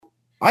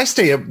I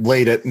stay up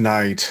late at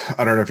night.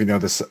 I don't know if you know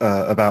this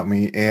about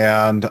me.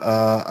 And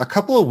a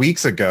couple of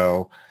weeks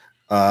ago,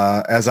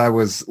 as I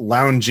was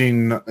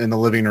lounging in the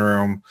living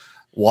room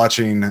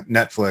watching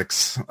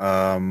Netflix,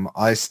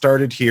 I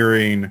started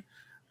hearing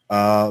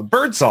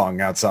birdsong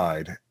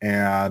outside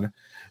and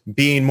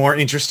being more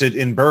interested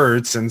in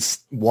birds,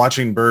 since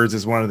watching birds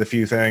is one of the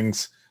few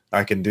things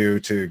I can do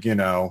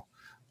to,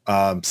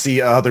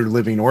 see other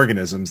living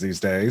organisms these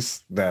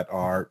days that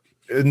are.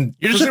 You're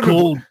just a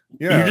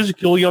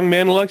cool young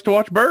man who likes to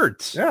watch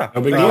birds. Yeah,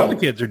 no big deal. The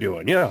kids are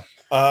doing. Yeah.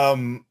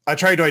 I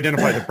tried to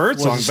identify the bird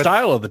song, but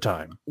style of the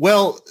time.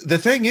 Well, the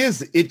thing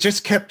is, it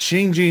just kept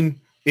changing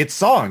its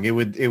song. It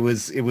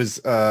was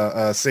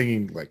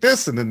singing like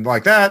this and then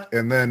like that,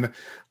 and then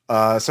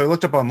so I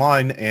looked up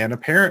online, and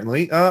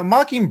apparently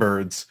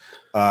mockingbirds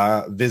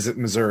visit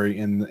Missouri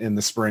in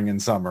the spring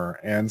and summer,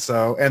 and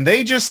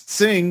they just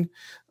sing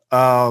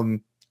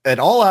at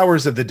all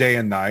hours of the day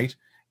and night.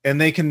 And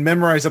they can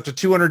memorize up to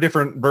 200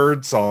 different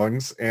bird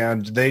songs,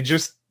 and they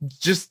just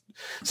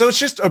so it's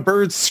just a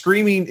bird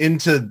screaming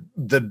into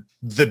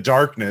the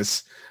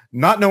darkness,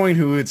 not knowing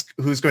who's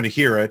going to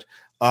hear it,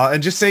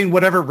 and just saying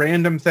whatever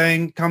random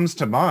thing comes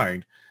to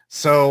mind.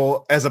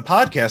 So as a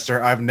podcaster,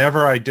 I've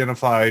never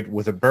identified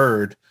with a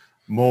bird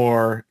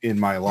more in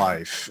my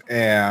life,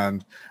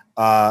 and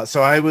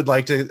so I would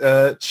like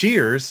to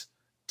cheers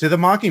to the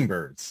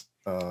mockingbirds.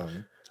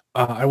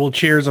 I will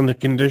cheers on the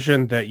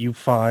condition that you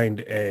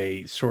find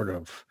a sort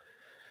of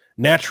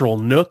natural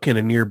nook in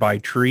a nearby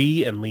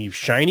tree and leave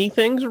shiny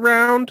things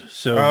around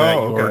so that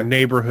your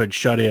neighborhood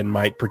shut-in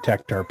might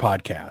protect our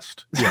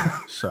podcast.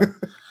 Yeah, so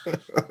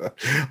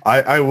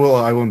I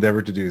will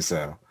endeavor to do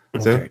so.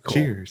 Okay, so cool.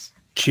 Cheers.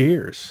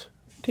 Cheers.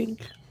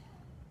 Tink.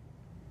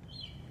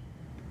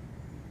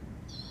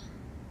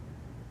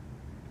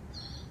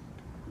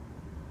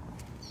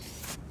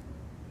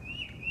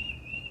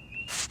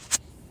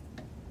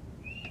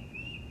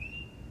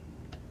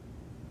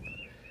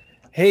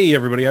 Hey,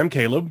 everybody, I'm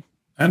Caleb.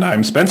 And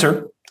I'm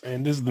Spencer.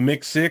 And this is the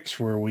Mix 6,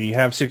 where we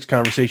have 6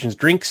 conversations,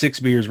 drink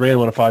 6 beers, rate them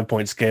on a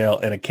 5-point scale,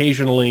 and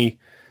occasionally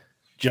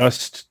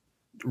just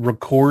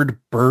record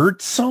bird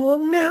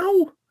song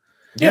now?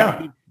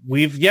 Yeah.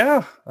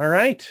 All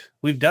right.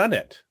 We've done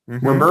it.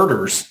 Mm-hmm. We're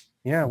birders.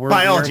 Yeah, we're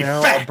Biology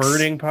now facts. a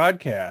birding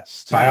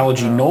podcast.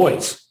 Biology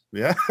noise.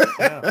 Yeah.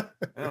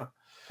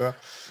 Yeah.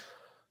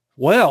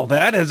 Well,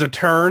 that is a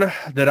turn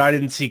that I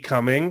didn't see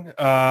coming.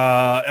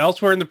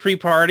 Elsewhere in the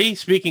pre-party,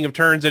 speaking of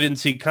turns I didn't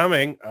see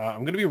coming,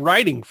 I'm going to be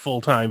writing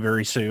full-time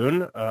very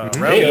soon. Around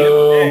the end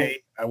of the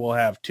day, I will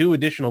have 2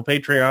 additional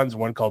Patreons,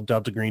 one called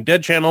Delta Green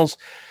Dead Channels,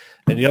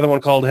 and the other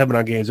one called Heaven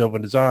on Games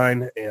Open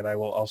Design. And I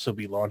will also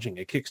be launching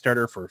a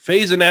Kickstarter for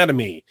Phase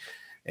Anatomy,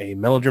 a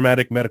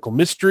melodramatic medical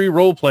mystery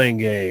role-playing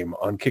game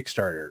on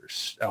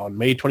Kickstarters on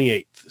May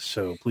 28th.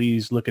 So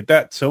please look at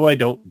that so I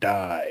don't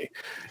die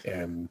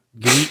and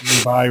get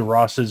eaten by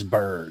Ross's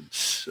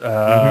birds,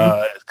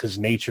 because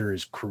nature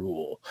is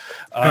cruel.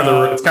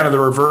 It's kind of the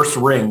reverse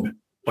Ring.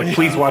 Like,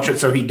 please watch it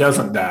so he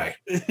doesn't die.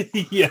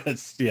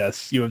 Yes.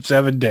 You have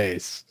 7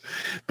 days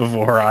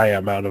before I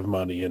am out of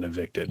money and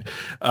evicted.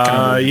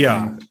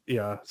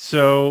 Yeah.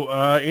 So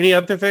any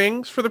other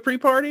things for the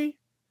pre-party?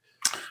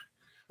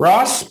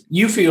 Ross,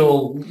 you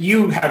feel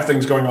you have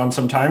things going on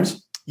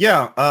sometimes.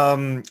 Yeah,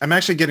 I'm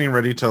actually getting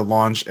ready to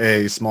launch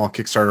a small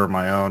Kickstarter of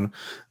my own.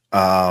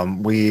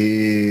 I'm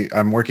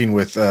working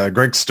with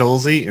Greg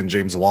Stolze and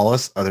James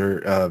Wallace.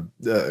 Greg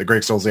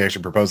Stolze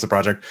actually proposed the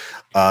project.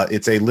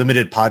 It's a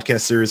limited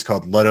podcast series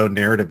called Ludo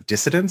Narrative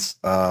Dissidence,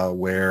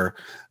 where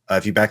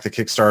if you back the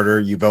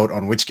Kickstarter, you vote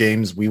on which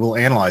games we will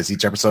analyze.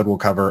 Each episode will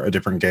cover a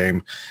different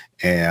game,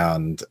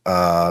 and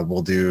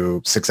we'll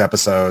do 6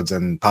 episodes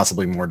and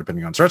possibly more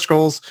depending on stretch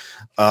goals.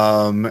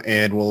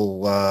 And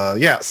we'll,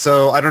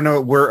 so I don't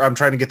know, I'm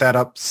trying to get that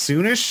up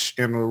soonish,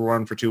 and we'll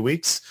run for 2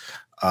 weeks.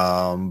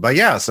 But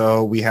yeah,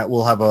 so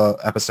we'll have a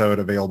episode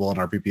available on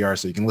our PPR,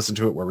 so you can listen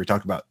to it, where we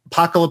talk about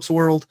Apocalypse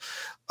World.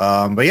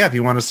 But yeah, if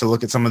you want us to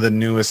look at some of the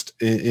newest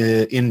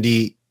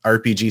indie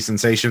RPG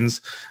sensations,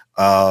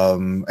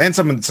 and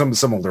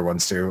some older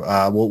ones too,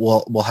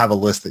 we'll have a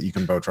list that you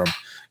can vote from,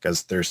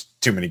 because there's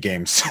too many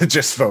games to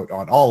just vote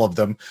on all of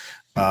them.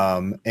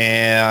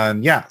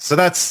 And yeah, so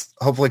that's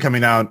hopefully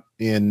coming out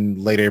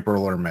in late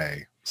April or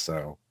May.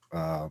 So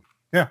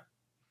yeah.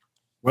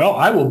 Well,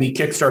 I will be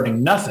kickstarting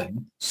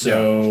nothing,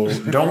 so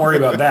don't worry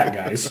about that,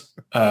 guys.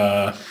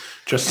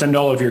 Just send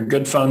all of your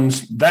good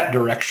funds that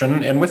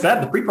direction. And with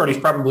that, the pre-party is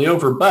probably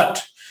over.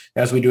 But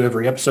as we do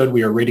every episode,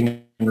 we are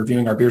rating and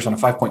reviewing our beers on a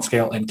 5-point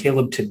scale. And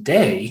Caleb,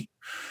 today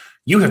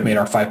you have made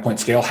our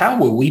 5-point scale. How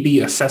will we be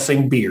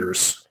assessing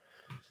beers?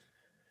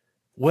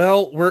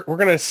 Well, we're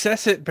going to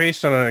assess it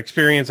based on an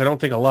experience I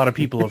don't think a lot of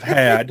people have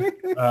had,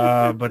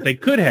 but they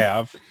could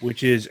have,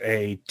 which is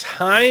a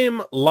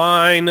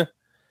timeline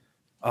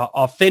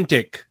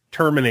authentic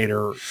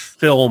Terminator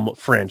film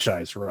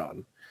franchise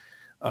run.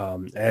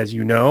 As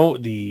you know,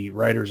 the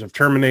writers of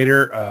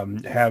Terminator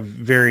have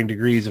varying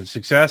degrees of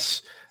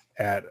success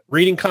at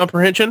reading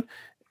comprehension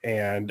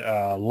and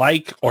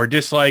like or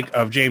dislike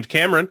of James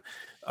Cameron.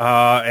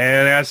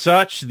 And as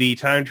such, the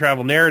time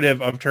travel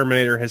narrative of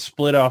Terminator has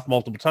split off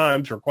multiple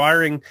times,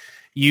 requiring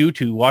you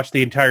to watch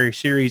the entire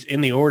series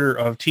in the order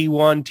of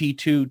T1,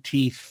 T2,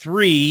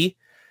 T3,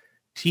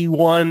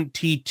 T1,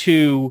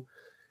 T2,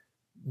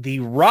 the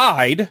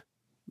ride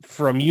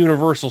from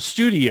Universal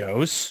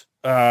Studios,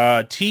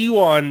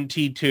 T1,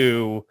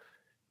 T2,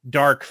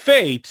 Dark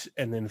Fate,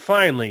 and then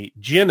finally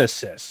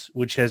Genesis,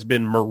 which has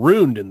been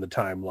marooned in the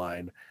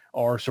timeline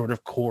or sort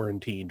of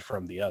quarantined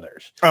from the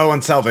others. Oh,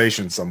 and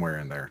Salvation somewhere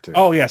in there too.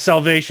 Oh yeah,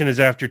 Salvation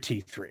is after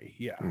T3.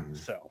 Yeah.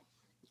 So,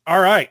 all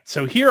right.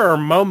 So here are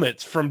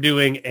moments from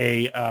doing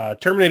a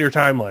Terminator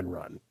timeline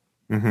run.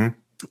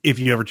 If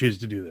you ever choose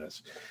to do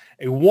this,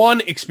 a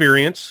one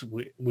experience,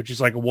 which is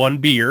like a one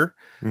beer,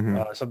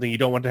 something you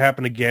don't want to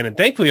happen again, and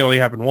thankfully only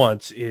happened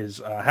once,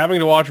 is having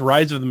to watch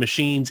Rise of the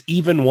Machines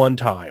even one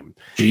time.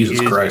 Jesus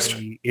Christ.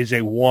 Is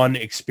a one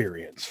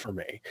experience for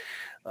me.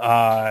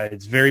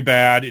 It's very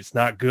bad. It's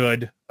not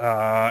good.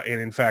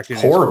 And in fact,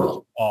 it's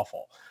horrible,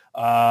 awful.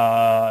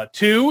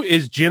 Two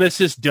is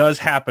Genesis does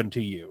happen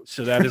to you.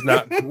 So that is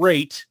not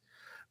great,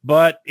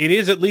 but it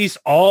is at least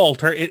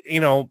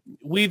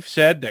we've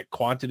said that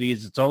quantity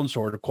is its own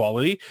sort of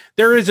quality.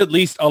 There is at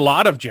least a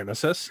lot of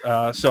Genesis.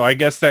 So I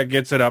guess that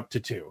gets it up to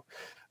 2.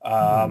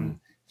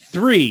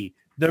 3,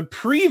 the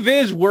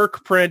previs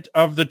work print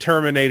of the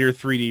Terminator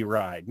 3D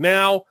ride.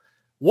 Now,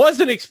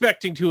 wasn't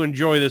expecting to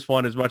enjoy this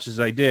one as much as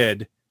I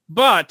did,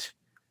 but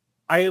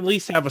I at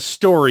least have a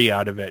story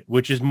out of it,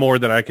 which is more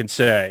than I can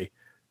say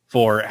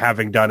for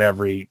having done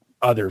every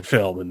other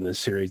film in this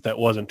series that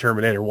wasn't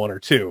Terminator 1 or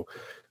 2,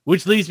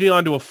 which leads me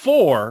on to a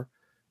 4,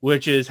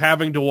 which is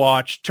having to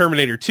watch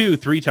Terminator 2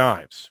 3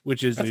 times,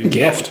 which is the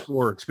gift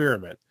or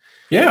experiment.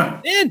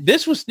 Yeah. And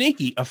this was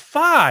sneaky. A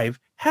 5,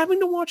 having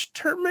to watch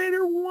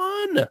Terminator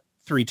 1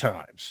 3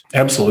 times.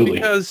 Absolutely.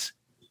 Because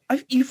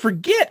you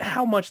forget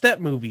how much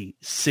that movie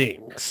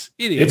sings.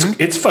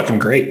 It's fucking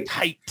great.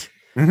 Tight.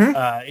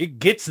 It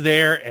gets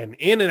there and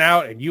in and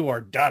out, and you are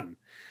done.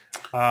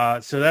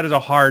 So that is a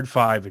hard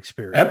 5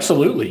 experience.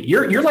 Absolutely.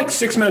 You're like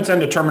 6 minutes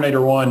into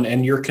Terminator 1,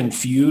 and you're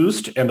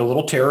confused and a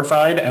little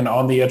terrified and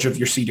on the edge of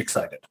your seat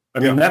excited. I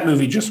mean, that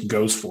movie just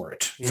goes for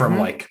it from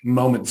like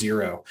moment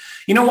zero.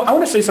 You know, I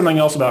want to say something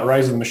else about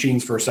Rise of the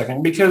Machines for a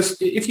second, because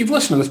if you've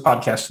listened to this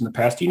podcast in the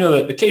past, you know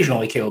that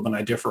occasionally Caleb and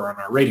I differ on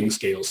our rating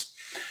scales.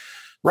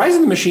 Rise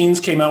of the Machines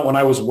came out when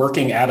I was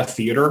working at a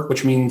theater,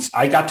 which means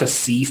I got to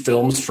see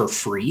films for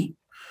free.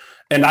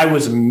 And I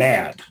was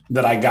mad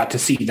that I got to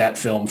see that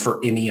film for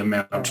any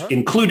amount,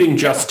 including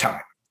Just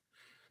Time.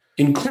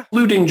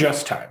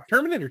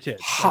 Terminator 10.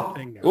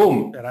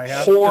 That I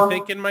have to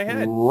think in my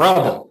head.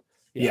 Rubble.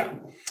 Yeah.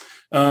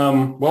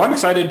 Well, I'm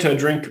excited to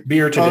drink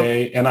beer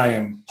today, and I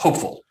am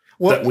hopeful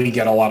that we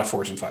get a lot of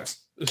 4s and 5s.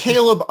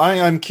 Caleb,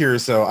 I'm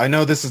curious, though. I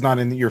know this is not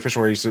in your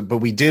official rating, but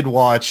we did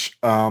watch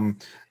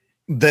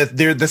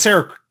the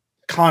Sarah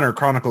Connor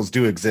Chronicles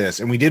do exist,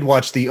 and we did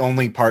watch the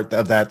only part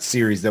of that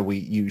series that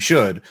you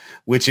should,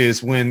 which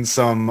is when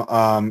some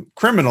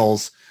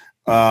criminals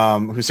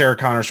who Sarah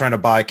Connor is trying to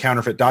buy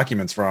counterfeit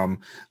documents from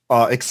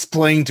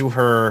explain to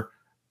her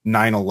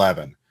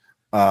 9/11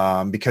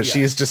 because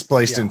she is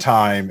displaced in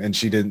time and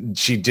she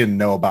didn't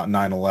know about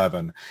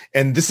 9/11,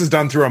 and this is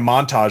done through a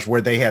montage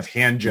where they have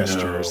hand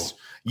gestures.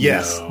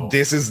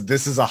 This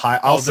is a high.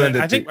 I'll send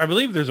it. I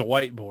believe there's a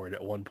whiteboard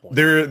at one point.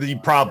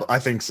 I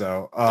think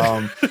so.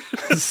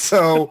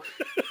 So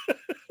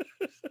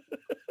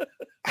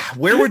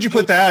where would you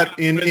put that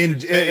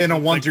in a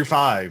 1 through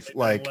 5?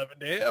 Like 11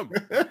 a.m.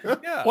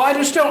 Yeah. Well, I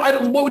just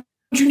don't. What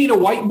would you need a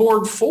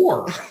whiteboard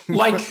for?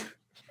 Like,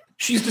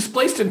 she's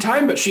displaced in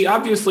time, but she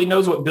obviously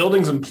knows what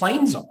buildings and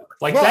planes are.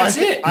 Like, that's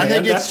it. I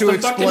think it's to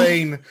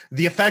explain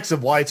the effects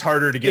of why it's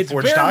harder to get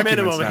forged documents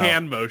now. Minimum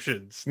hand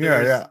motions.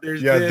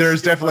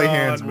 There's definitely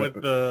hands with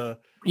the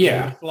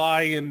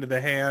flying into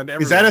the hand.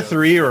 Is that a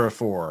 3 or a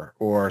 4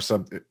 or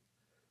something?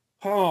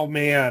 Oh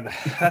man,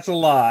 that's a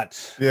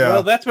lot. Yeah.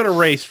 Well, that's been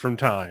erased from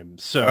time.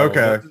 So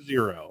that's a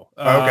 0.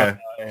 Okay.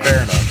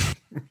 Fair enough.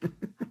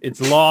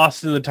 It's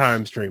lost in the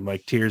time stream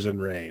like tears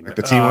and rain. Like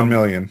the T1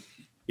 million.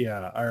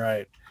 Yeah. All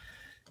right.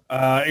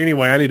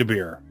 Anyway, I need a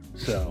beer.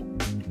 So.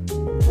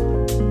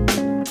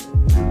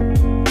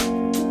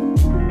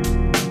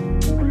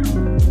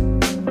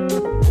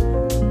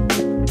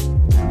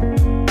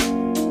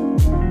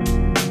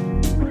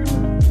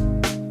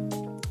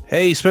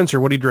 Hey, Spencer,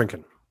 what are you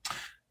drinking?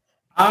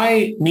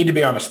 I need to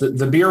be honest.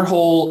 The beer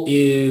hole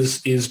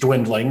is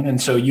dwindling, and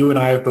so you and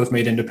I have both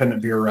made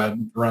independent beer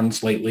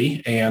runs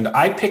lately. And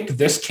I picked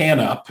this can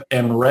up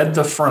and read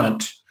the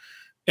front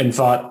and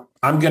thought,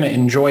 I'm going to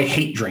enjoy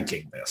hate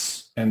drinking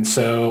this. And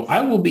so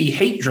I will be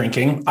hate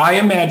drinking. I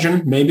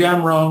imagine, maybe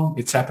I'm wrong.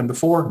 It's happened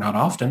before, not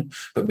often,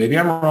 but maybe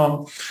I'm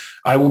wrong.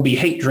 I will be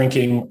hate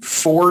drinking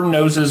Four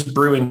Noses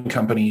Brewing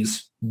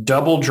Company's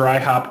double dry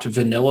hopped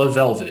vanilla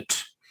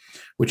velvet,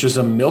 which is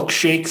a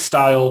milkshake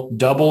style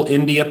double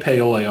India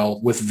pale ale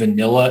with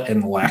vanilla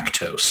and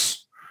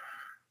lactose.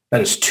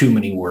 That is too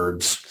many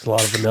words. It's a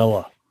lot of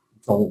vanilla.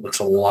 It's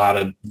a lot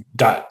of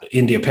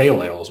India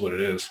pale ale is what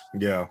it is.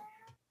 Yeah.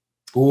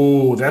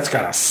 Ooh, that's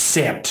got a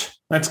scent.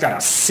 That's got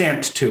a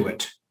scent to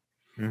it.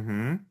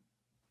 Mm-hmm.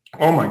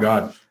 Oh my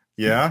God.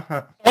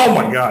 Yeah. Oh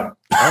my God.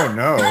 Oh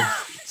no.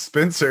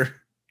 Spencer.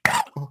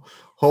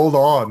 Hold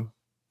on.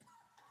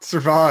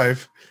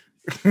 Survive.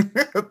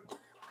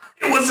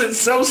 Was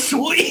so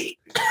sweet?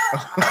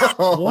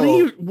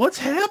 What's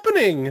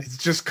happening? It's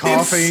just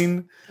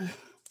coughing.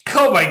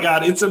 Oh my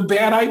God. It's a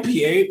bad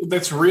IPA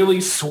that's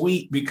really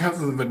sweet because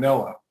of the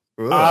vanilla.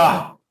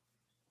 Ugh.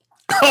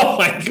 Oh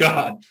my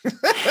God.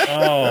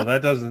 Oh,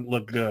 that doesn't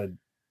look good.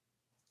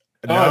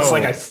 No. Oh, it's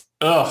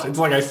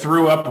like I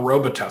threw up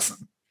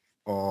Robitussin.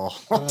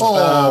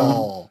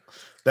 Oh.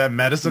 That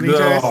medicine he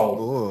tastes?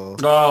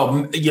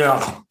 Oh,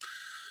 yeah.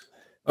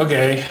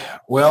 Okay.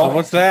 Well, So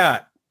what's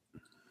that?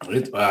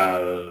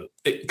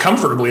 It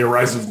comfortably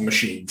arises in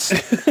machines.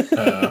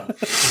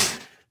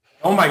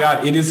 Oh my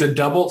God. It is a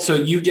double. So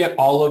you get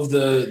all of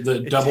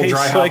the double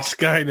dry hop. Like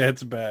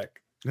Skynet's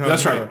back.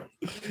 That's right.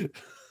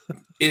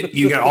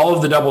 You get all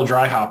of the double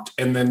dry hopped,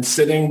 and then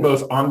sitting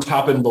both on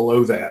top and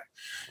below that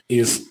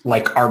is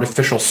like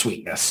artificial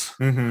sweetness.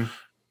 Mm-hmm.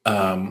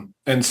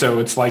 And so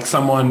it's like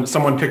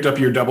someone picked up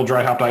your double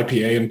dry hopped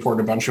IPA and poured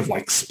a bunch of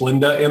like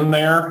Splenda in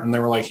there, and they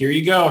were like, "Here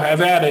you go,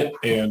 have at it."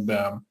 And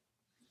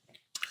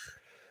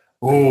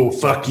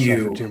fuck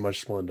you! Too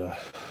much Splenda.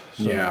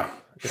 So, yeah.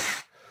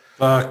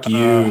 Fuck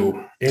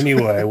you.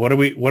 Anyway, what are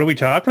we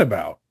talking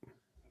about?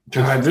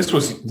 God, this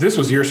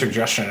was your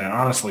suggestion, and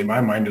honestly, my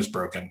mind is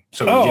broken.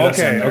 So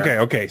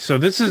okay. So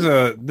this is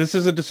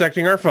a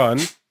dissecting our fun.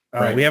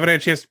 Right. We haven't had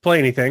a chance to play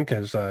anything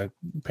because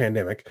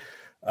pandemic,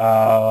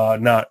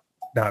 not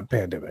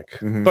pandemic,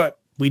 but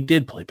we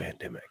did play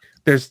pandemic.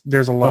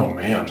 There's a lot. Oh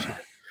man.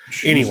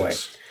 Anyway,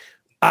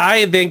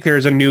 I think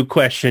there's a new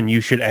question you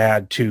should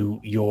add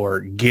to your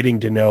getting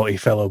to know a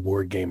fellow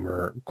board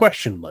gamer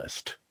question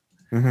list,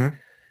 and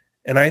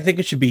I think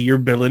it should be your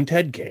Bill and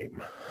Ted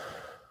game.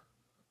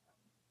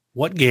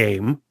 What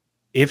game,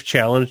 if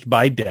challenged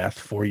by death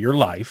for your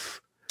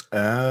life,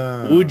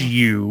 would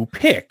you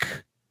pick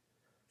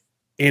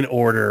in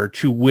order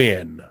to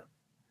win?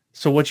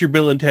 So what's your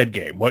Bill and Ted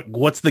game?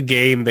 What's the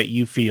game that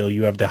you feel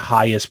you have the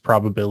highest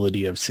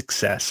probability of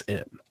success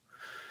in?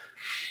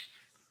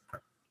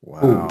 Wow.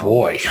 Oh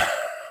boy.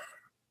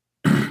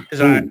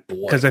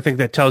 Because I think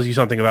that tells you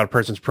something about a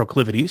person's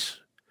proclivities.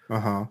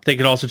 I think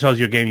it also tells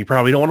you a game you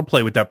probably don't want to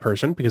play with that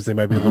person because they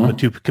might be a little bit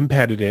too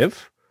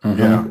competitive.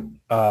 Yeah.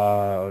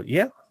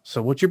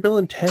 So what's your Bill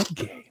and Ted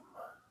game?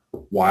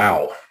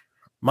 Wow.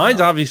 Mine's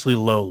obviously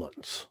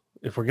Lowlands.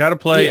 If we're going to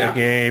play a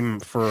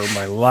game for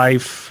my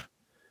life,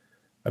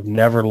 I've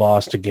never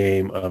lost a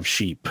game of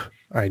sheep.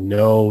 I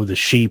know the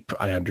sheep.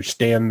 I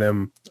understand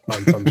them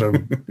on some sort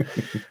of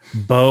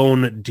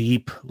bone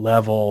deep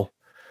level.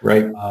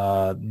 Right.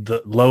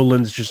 The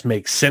Lowlands just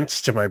makes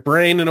sense to my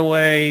brain in a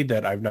way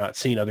that I've not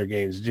seen other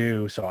games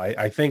do. So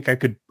I think I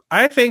could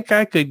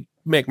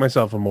make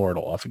myself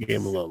immortal off a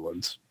game of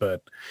Lowlands,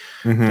 but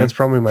that's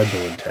probably my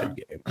Bill and Ted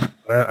game.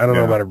 I don't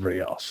know about everybody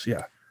else.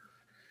 Yeah.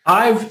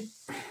 I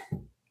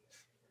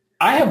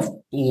have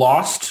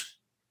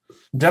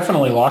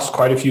definitely lost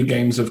quite a few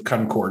games of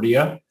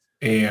Concordia,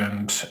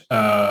 and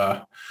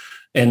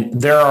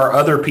there are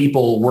other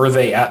people, were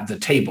they at the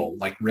table,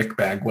 like Rick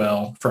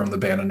Bagwell from the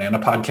Banana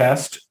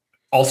podcast,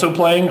 also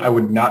playing. I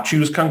would not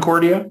choose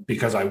Concordia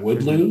because I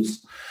would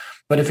lose.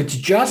 But if it's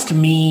just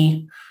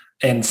me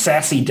and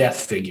Sassy Death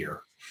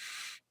Figure,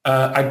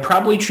 I'd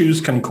probably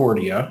choose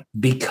Concordia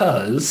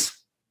because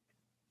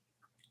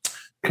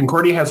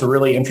Concordia has a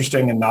really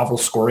interesting and novel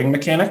scoring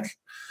mechanic.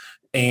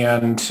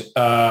 And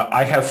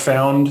I have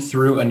found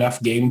through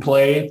enough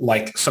gameplay,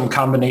 like some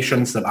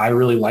combinations that I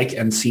really like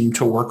and seem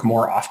to work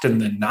more often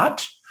than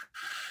not.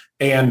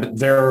 And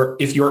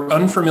if you're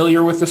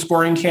unfamiliar with the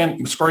scoring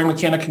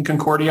mechanic in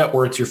Concordia,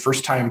 or it's your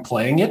first time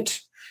playing it,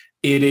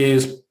 it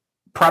is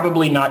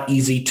probably not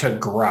easy to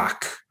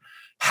grok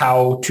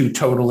how to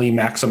totally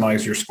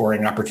maximize your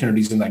scoring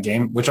opportunities in that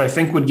game, which I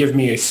think would give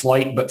me a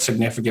slight but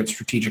significant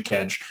strategic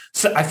edge.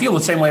 So I feel the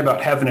same way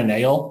about Heaven and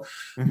Ale,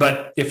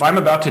 but if I'm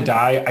about to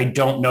die, I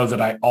don't know that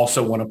I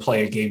also want to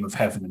play a game of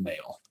Heaven and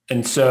Ale.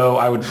 And so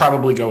I would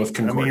probably go with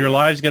Concordia. I mean, your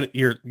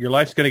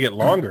life's gonna get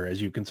longer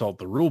as you consult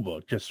the rule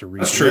book just to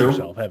read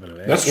yourself Heaven and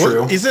Ale. That's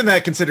true. Isn't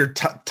that considered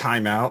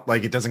timeout?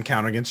 Like it doesn't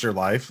count against your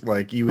life.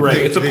 Like you would right?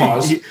 It's a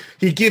pause.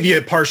 He'd give you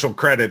a partial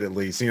credit at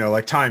least.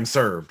 Like time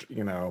served.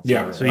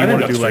 Yeah. So you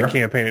want to do like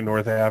campaign in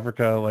North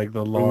Africa, like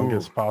the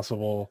longest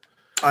possible.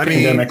 I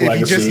mean, if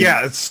you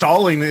just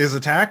stalling is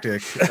a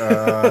tactic,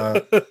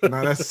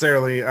 not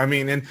necessarily. I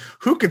mean, and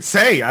who could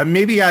say?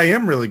 Maybe I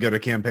am really good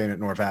at campaign at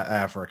North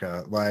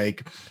Africa.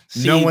 Like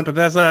but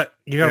that's not.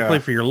 You got to play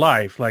for your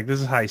life. Like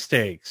this is high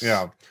stakes.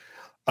 Yeah,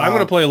 I'm going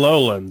to play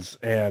Lowlands,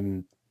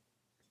 and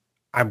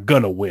I'm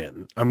gonna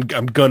win. I'm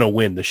gonna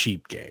win the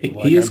sheep game.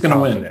 He is gonna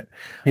win.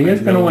 He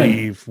is gonna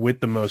win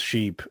with the most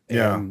sheep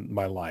in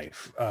my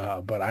life.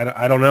 But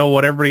I don't know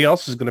what everybody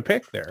else is gonna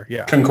pick there.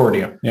 Yeah,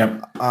 Concordia.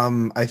 Yeah.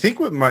 I think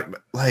with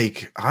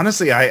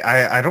honestly,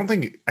 I don't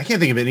think I can't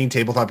think of any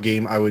tabletop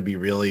game I would be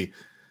really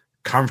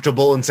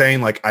comfortable in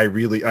saying like I'm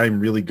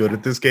really good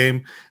at this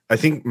game. I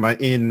think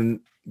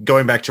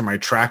going back to my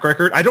track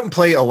record, I don't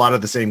play a lot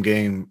of the same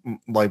game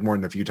like more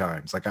than a few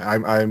times. Like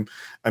I'm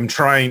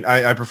trying.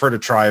 I prefer to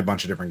try a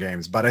bunch of different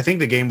games, but I think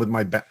the game with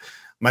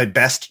my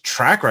best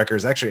track record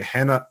is actually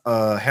Hana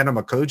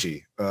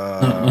Makoji.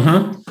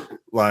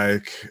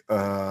 I've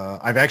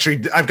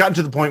gotten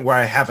to the point where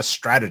I have a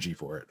strategy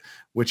for it,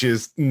 which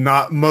is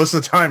not most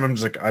of the time. I'm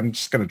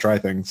just going to try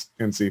things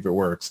and see if it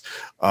works.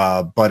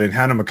 But in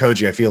Hana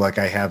Makoji, I feel like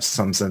I have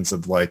some sense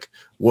of like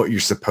what you're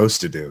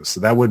supposed to do.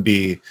 So that would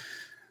be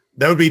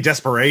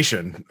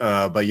desperation.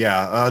 But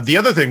yeah, the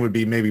other thing would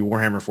be maybe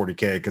Warhammer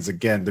 40K, because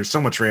again, there's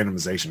so much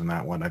randomization in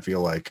that one. I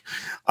feel like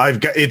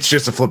it's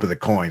just a flip of the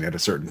coin at a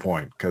certain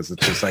point, because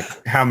it's just like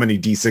how many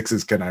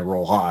D6s can I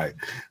roll high?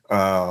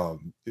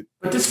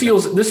 But this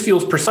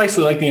feels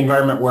precisely like the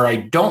environment where I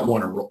don't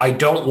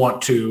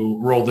want to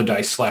roll the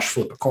dice /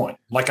 flip a coin.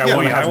 Like I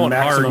want to have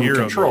maximum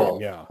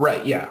control. Yeah.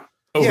 Right. Yeah.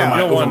 You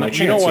don't want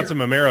some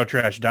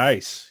Ameritrash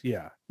dice.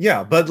 Yeah.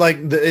 Yeah, but like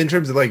in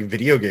terms of like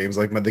video games,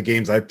 like the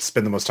games I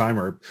spend the most time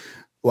are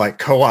like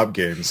co-op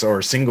games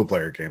or single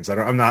player games. I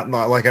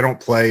don't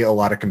play a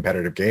lot of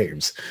competitive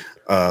games.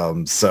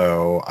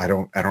 So I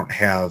don't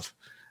have.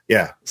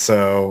 Yeah.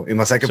 So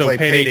unless I can play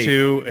Payday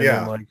 2 and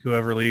then like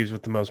whoever leaves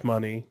with the most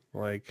money,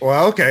 like.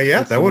 Well, okay.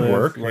 Yeah, that would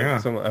work.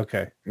 Like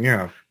okay.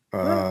 Yeah.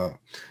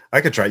 I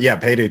could try. Yeah.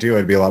 Payday 2,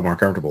 I'd be a lot more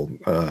comfortable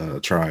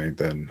trying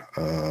than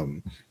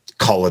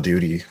Call of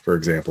Duty, for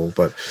example.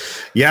 But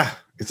yeah.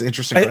 It's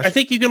interesting. I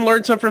think you can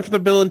learn something from the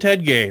Bill and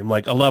Ted game,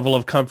 like a level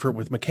of comfort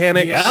with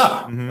mechanics,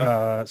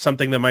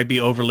 something that might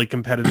be overly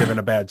competitive and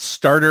a bad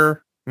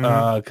starter,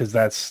 because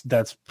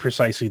that's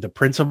precisely the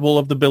principle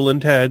of the Bill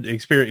and Ted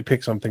experience. You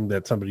pick something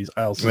that somebody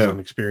else is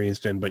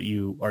unexperienced in, but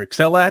you are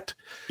excel at.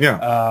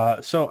 Yeah.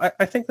 So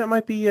I think that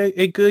might be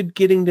a good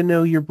getting to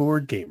know your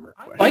board gamer.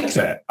 I like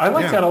that. I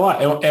like that a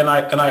lot. And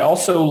I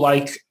also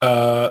like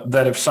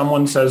that if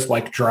someone says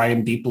like dry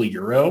and deeply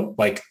Euro,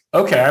 like,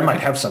 okay, I might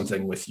have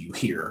something with you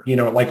here. You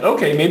know, like,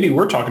 okay, maybe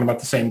we're talking about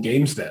the same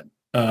games then.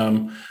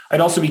 I'd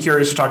also be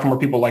curious to talk to more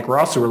people like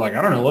Ross who are like,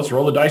 I don't know, let's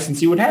roll the dice and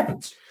see what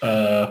happens.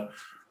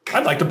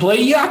 I'd like to play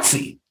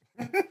Yahtzee.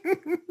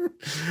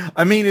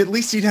 I mean, at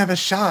least you'd have a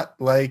shot.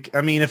 Like,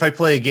 I mean, if I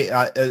play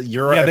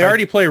Euro, they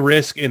already play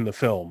Risk in the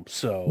film,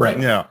 so right,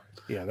 yeah,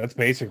 that's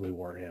basically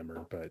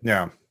Warhammer. But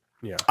yeah.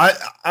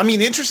 I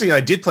mean, interestingly,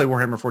 I did play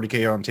Warhammer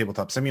 40K on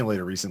Tabletop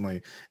Simulator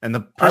recently, and the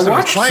person I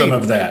watched some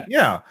of that.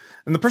 Yeah,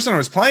 and the person I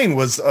was playing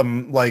was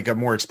like a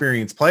more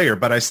experienced player,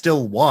 but I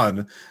still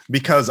won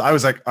because I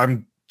was like,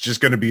 I'm just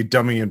going to be a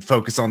dummy and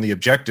focus on the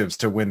objectives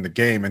to win the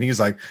game, and he's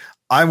like,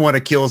 I want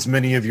to kill as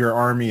many of your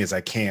army as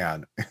I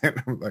can.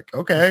 And I'm like,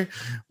 okay,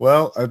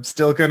 well, I'm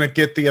still going to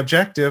get the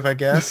objective, I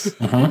guess.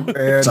 And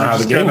that's how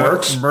the game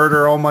works.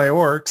 Murder all my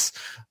orcs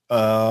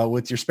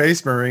with your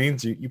Space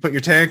Marines. You put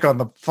your tank on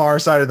the far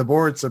side of the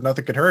board so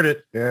nothing could hurt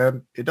it,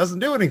 and it doesn't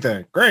do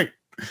anything. Great.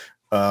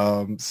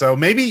 So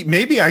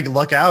maybe I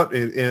luck out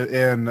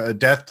and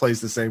Death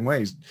plays the same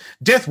way.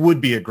 Death would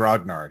be a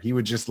grognard. He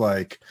would just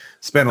like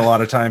spend a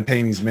lot of time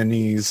painting his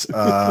minis,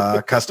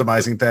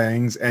 customizing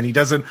things, and he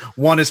doesn't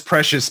want his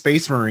precious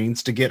Space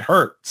Marines to get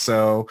hurt.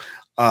 So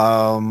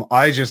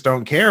I just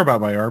don't care about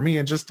my army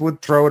and just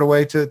would throw it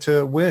away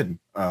to win.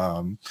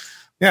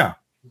 Yeah,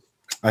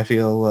 I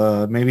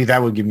feel maybe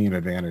that would give me an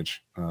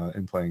advantage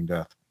in playing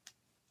Death.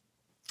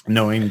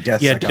 Knowing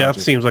Death. Yeah,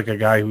 Death seems like a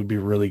guy who would be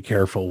really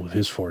careful with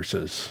his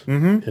forces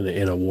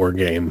in a war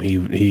game.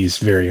 He's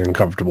very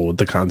uncomfortable with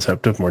the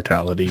concept of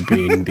mortality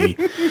being the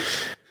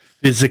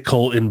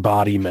physical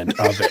embodiment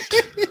of it.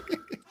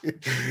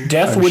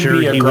 Death would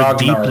be a grognard.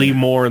 Deeply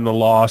mourn the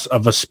loss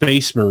of a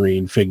Space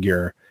Marine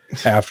figure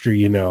after,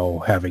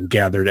 having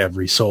gathered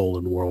every soul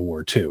in World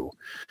War II.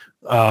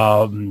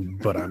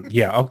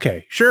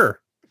 Okay,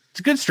 sure. It's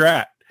a good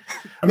strat.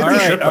 All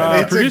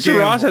right, producer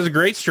Ross has a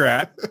great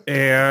strat,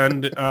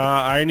 and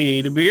I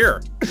need a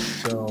beer.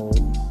 So,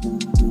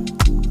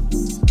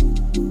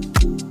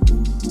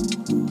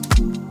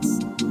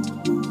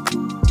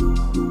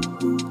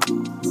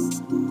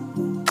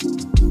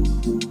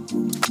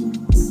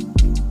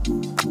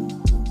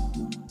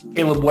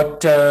 Caleb,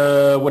 what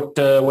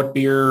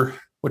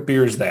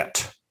beer is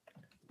that?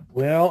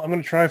 Well, I'm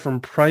going to try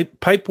from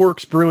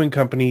Pipeworks Brewing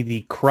Company,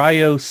 the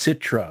Cryo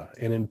Citra,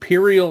 an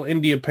Imperial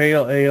India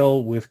Pale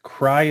Ale with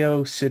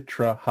Cryo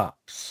Citra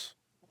hops.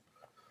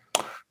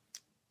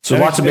 So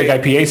lots of big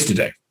IPAs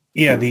today.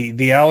 Yeah,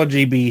 the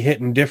allergy be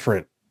hitting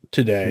different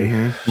today.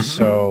 Mm-hmm.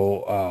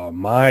 So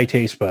my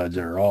taste buds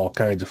are all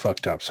kinds of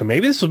fucked up. So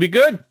maybe this will be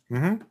good.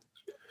 Mm-hmm.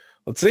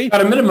 Let's see. At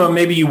a minimum,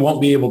 maybe you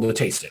won't be able to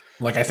taste it.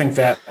 Like, I think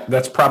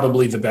that's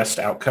probably the best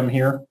outcome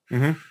here.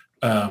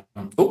 Mm-hmm.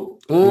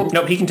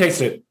 Nope, he can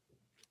taste it.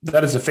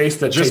 That is a face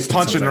that just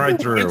punching right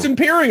through. It's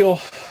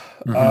Imperial.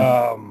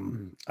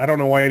 Mm-hmm. I don't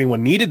know why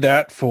anyone needed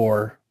that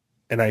for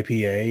an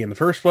IPA in the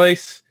first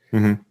place,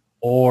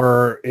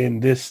 or in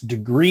this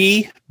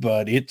degree,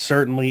 but it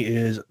certainly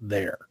is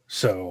there.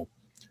 So,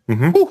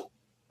 I'm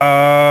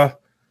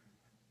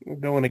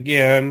going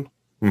again.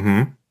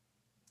 Mm-hmm.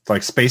 It's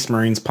like Space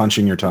Marines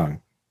punching your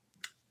tongue.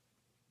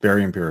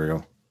 Very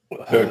Imperial.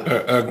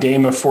 A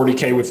game of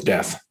 40K with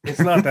death. It's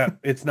not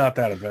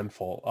that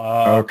eventful.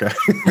 Okay.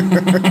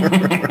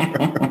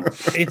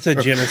 It's a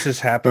Genesis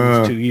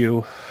happens to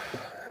you.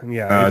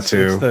 Yeah, it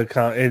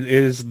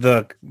is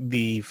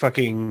the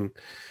fucking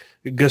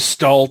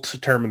Gestalt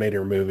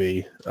Terminator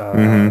movie.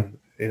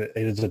 It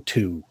is a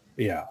 2.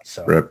 Yeah.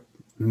 So Rip.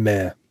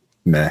 Meh.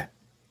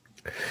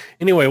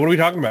 Anyway, what are we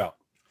talking about?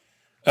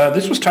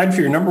 This was tied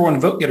for your number one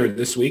vote getter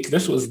this week.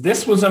 This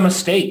was a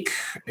mistake.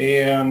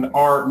 And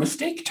our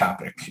mistake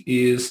topic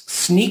is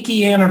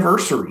sneaky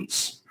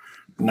anniversaries.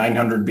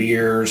 900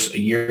 beers, a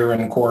year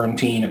in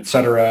quarantine,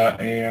 etc.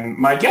 And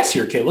my guess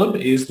here, Caleb,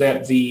 is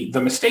that the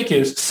mistake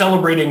is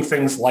celebrating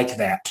things like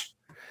that.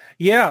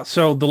 Yeah,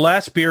 so the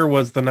last beer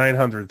was the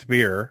 900th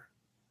beer.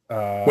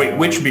 Wait,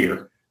 which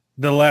beer?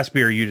 The last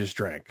beer you just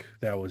drank.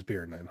 That was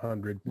beer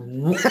 900.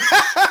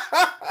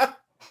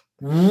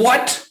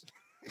 What?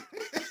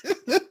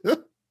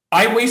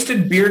 I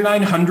wasted beer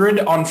 900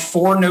 on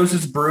Four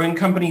Noses Brewing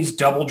Company's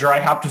double dry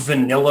hopped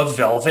vanilla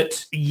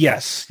velvet.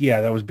 Yes.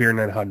 Yeah, that was beer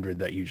 900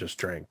 that you just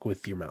drank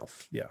with your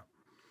mouth. Yeah.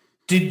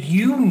 Did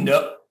you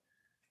know?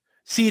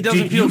 See, it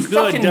doesn't feel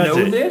good, does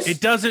it? This? It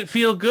doesn't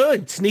feel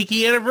good.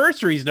 Sneaky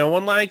anniversaries. No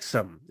one likes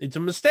them. It's a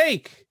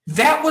mistake.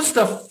 That was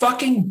the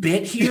fucking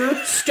bit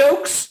here,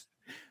 Stokes.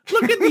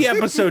 Look at the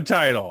episode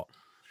title.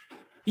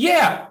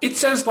 Yeah, it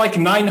says like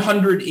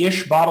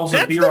 900-ish bottles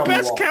of beer on the wall.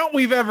 That's the best count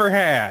we've ever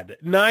had.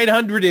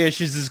 900-ish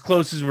is as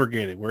close as we're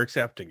getting. We're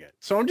accepting it.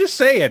 So I'm just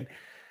saying,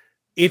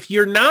 if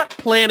you're not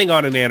planning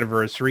on an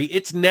anniversary,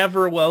 it's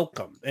never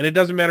welcome. And it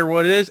doesn't matter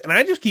what it is. And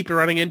I just keep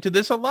running into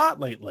this a lot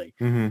lately.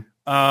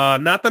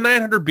 Not the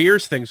 900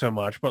 beers thing so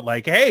much, but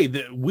like,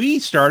 hey, we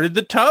started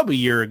the tub a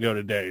year ago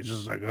today. It's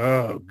just like,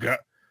 oh,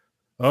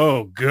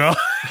 God.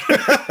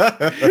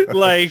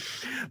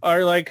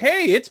 like,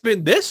 hey, it's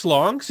been this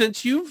long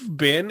since you've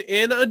been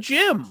in a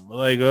gym.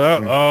 Like,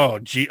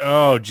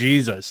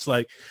 Jesus.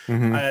 Like,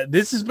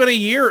 this has been a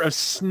year of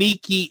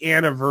sneaky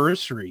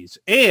anniversaries.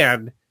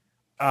 And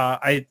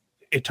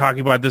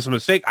talking about this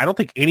mistake, I don't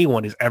think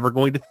anyone is ever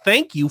going to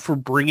thank you for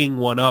bringing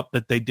one up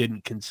that they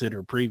didn't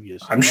consider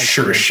previously. I'm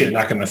sure as shit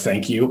not going to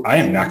thank you. I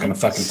am not going to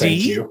fucking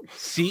thank you.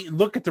 See,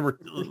 look at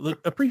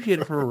appreciate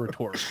it from a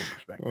rhetorical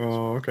perspective.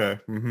 Oh, okay.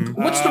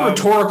 What's the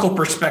rhetorical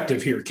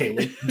perspective here,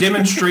 Caleb?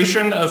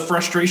 Demonstration of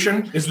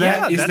frustration? Is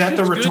that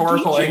the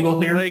rhetorical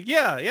angle here? Like,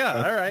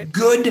 yeah, all right.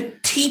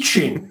 Good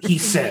teaching, he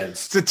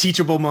says. It's a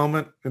teachable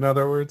moment, in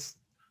other words.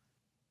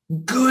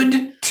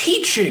 Good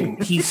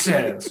teaching, he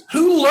says.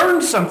 Who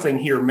learned something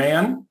here,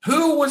 man?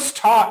 Who was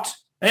taught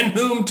and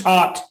whom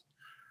taught?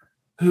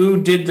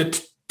 Who did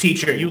the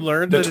teaching? You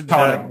learned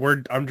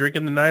that I'm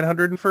drinking the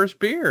 901st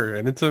beer,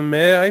 and it's a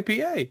meh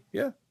IPA.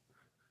 Yeah.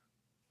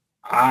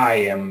 I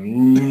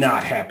am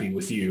not happy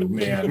with you,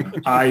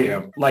 man. I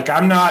am. Like,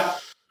 I'm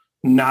not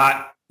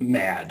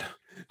mad.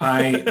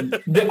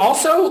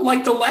 Also,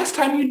 like, the last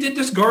time you did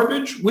this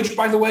garbage, which,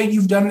 by the way,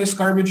 you've done this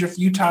garbage a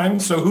few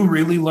times, so who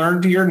really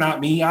learned here? Not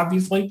me,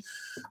 obviously.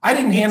 I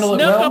didn't handle it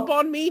well. It snuck up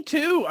on me,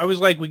 too. I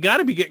was like, we got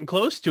to be getting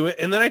close to it.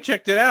 And then I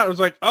checked it out. I was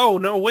like, oh,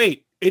 no,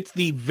 wait. It's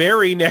the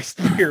very next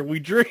beer we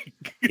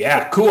drink.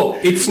 Yeah, cool.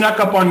 It snuck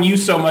up on you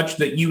so much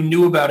that you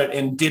knew about it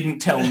and didn't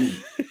tell me.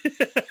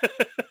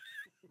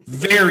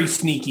 Very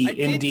sneaky,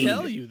 indeed. I did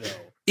tell you, though.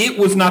 It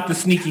was not the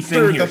sneaky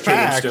thing here,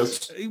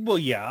 Stokes. Well,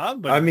 yeah,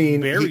 but I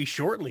mean, very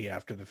shortly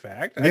after the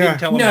fact. I didn't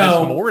tell him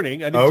this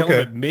morning. I didn't tell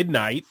him at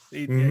midnight. I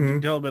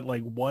didn't tell him at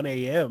like 1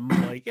 a.m.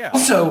 Like, yeah.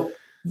 Also,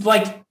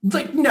 like,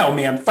 no,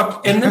 man,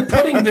 fuck. And then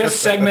putting this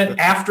segment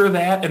after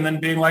that and then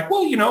being like,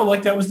 well,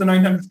 like that was the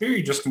 900th beer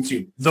you just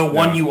consumed. The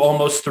one you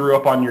almost threw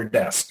up on your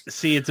desk.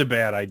 See, it's a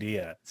bad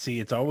idea.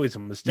 See, it's always a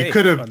mistake. You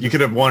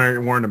could have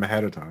warned him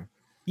ahead of time.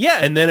 Yeah,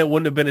 and then it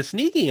wouldn't have been a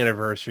sneaky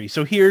anniversary.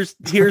 So here's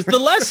the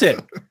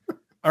lesson.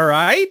 All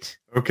right.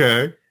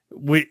 Okay.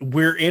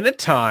 We're in a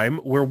time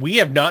where we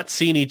have not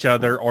seen each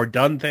other or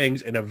done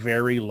things in a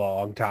very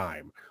long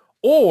time.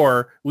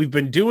 Or we've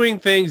been doing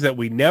things that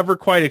we never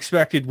quite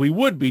expected we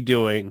would be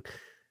doing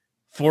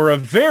for a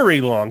very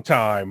long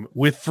time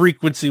with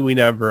frequency we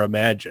never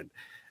imagined.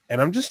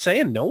 And I'm just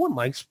saying, no one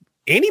likes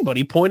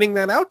anybody pointing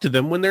that out to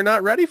them when they're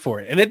not ready for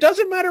it. And it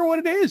doesn't matter what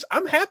it is.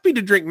 I'm happy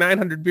to drink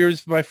 900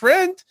 beers with my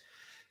friend.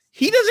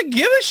 He doesn't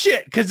give a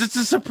shit because it's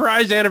a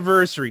surprise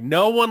anniversary.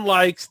 No one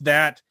likes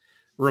that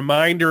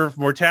reminder of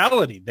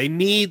mortality. They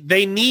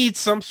need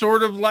some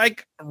sort of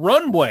like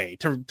runway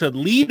to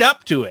lead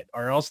up to it,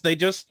 or else they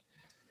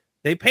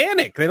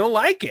panic. They don't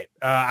like it.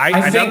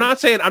 I'm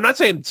not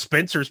saying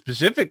Spencer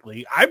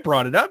specifically. I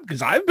brought it up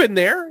because I've been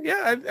there.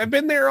 Yeah, I've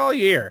been there all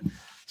year.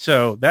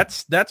 So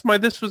that's my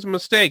this was a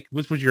mistake,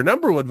 which was your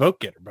number one vote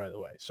getter, by the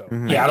way. So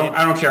yeah,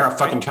 I don't care how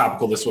fucking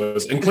topical this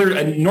was, and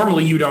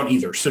normally you don't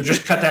either. So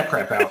just cut that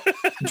crap out.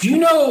 Do you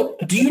know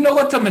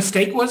what the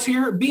mistake was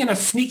here? Being a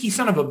sneaky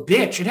son of a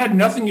bitch. It had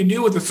nothing to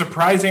do with the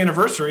surprise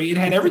anniversary. It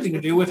had everything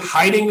to do with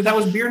hiding that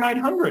was beer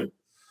 900.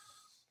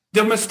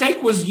 The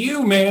mistake was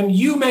you, man.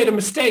 You made a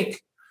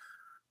mistake.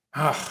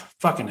 Ah,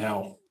 fucking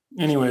hell.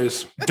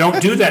 Anyways,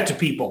 don't do that to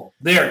people.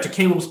 There, to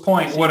Caleb's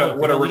point, what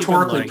a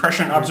rhetorically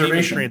prescient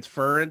observation.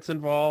 Transference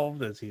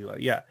involved? Is he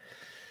like, yeah,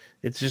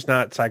 it's just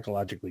not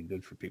psychologically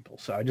good for people.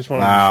 So I just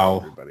want to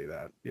tell everybody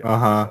that.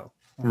 Yeah, so.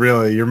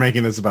 Really? You're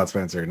making this about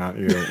Spencer, not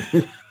you.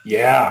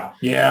 Yeah.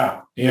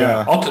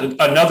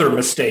 Another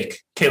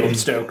mistake, Caleb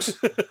Stokes.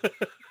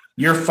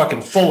 You're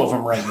fucking full of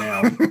them right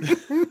now.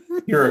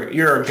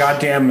 You're a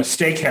goddamn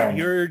mistake hound.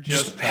 You're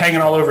just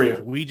hanging all over you.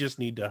 We just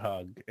need to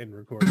hug and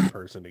record in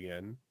person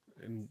again,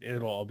 and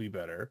it'll all be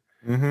better.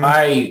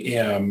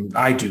 Mm-hmm.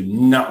 I do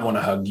not want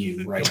to hug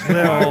you right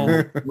now.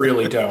 I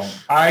really don't.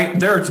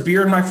 There's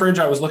beer in my fridge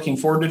I was looking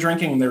forward to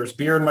drinking, and there's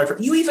beer in my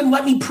fridge. You even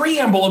let me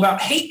preamble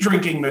about hate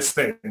drinking this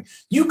thing.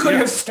 You could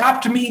have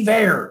stopped me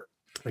there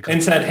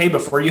and said, hey,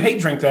 before you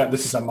hate drink that,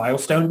 this is a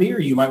milestone beer.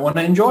 You might want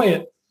to enjoy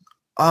it.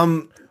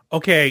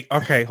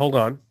 Okay, hold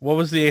on. What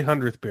was the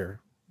 800th beer?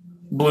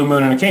 Blue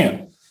Moon in a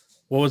can.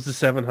 What was the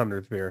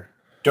 700th beer?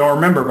 Don't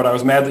remember, but I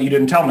was mad that you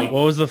didn't tell me.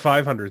 What was the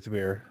 500th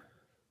beer?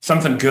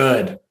 Something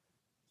good.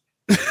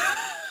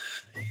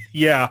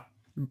 Yeah.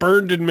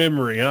 Burned in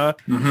memory, huh?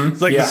 Mm-hmm.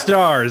 It's like the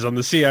stars on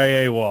the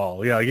CIA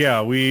wall.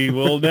 Yeah. We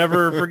will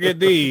never forget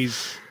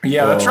these.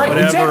 Yeah, that's right.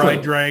 Whatever exactly. I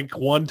drank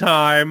one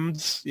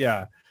times.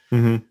 Yeah.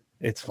 Mm-hmm.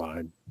 It's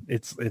fine.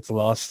 It's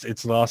lost.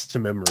 It's lost to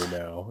memory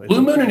now.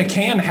 Blue Moon in a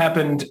can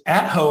happened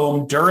at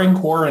home during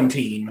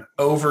quarantine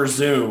over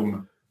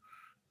Zoom,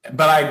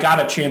 but I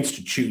got a chance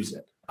to choose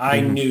it. I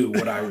knew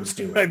what I was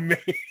doing.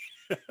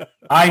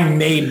 I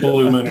made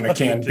Blue Moon in a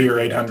can beer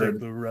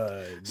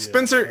 800.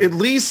 Spencer, at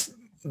least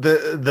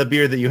the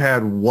beer that you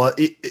had,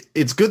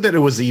 it's good that it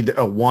was either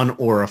a 1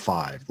 or a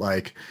 5.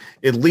 Like,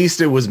 at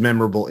least it was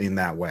memorable in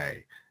that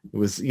way. It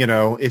was,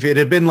 if it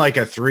had been like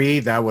a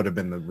 3, that would have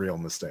been the real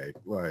mistake.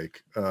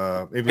 Like,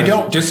 I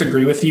don't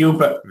disagree with you,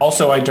 but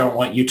also I don't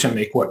want you to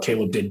make what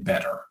Caleb did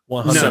better.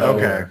 100. No,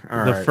 okay.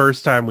 All the right.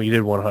 first time we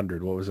did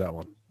 100, what was that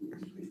one?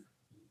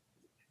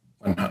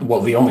 Well,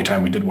 the only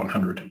time we did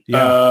 100.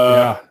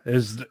 Yeah.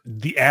 Is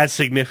as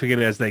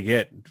significant as they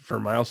get for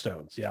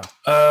milestones. Yeah.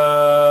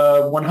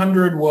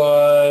 100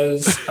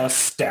 was a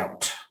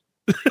stout.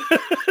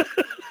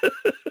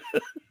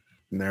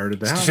 Narrowed it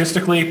down.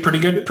 Statistically, pretty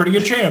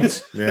good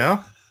chance.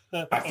 Yeah.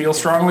 I feel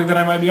strongly that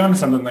I might be onto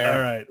something there. All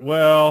right.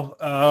 Well,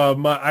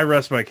 I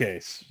rest my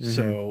case. Mm-hmm.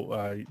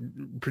 So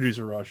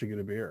producer Ross should get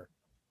a beer.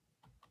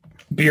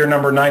 Beer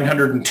number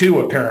 902,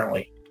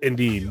 apparently.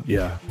 Indeed.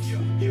 Yeah.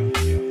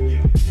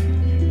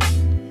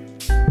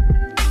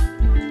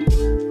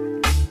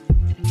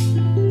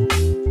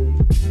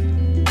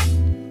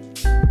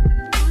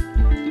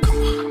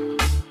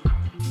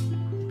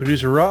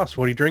 Producer Ross,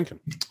 what are you drinking?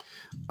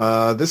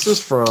 This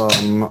is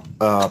from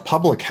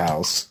Public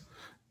House,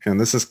 and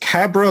this is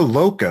Cabra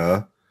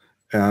Loca,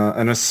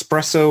 an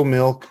espresso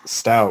milk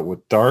stout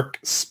with dark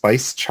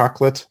spiced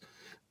chocolate,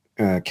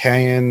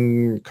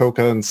 cayenne,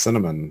 coca, and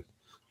cinnamon.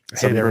 I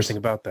hate everything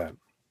about that.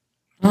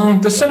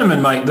 The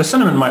cinnamon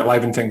might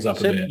liven things up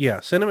a bit. Yeah,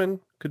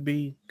 cinnamon could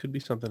be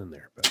something in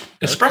there. But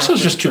espresso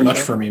is just too much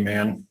for me,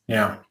 man.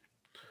 Yeah.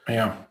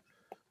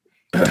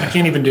 I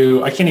can't even do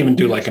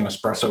like an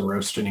espresso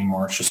roast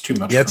anymore. It's just too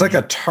much. Yeah, it's like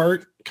a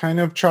tart kind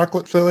of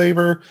chocolate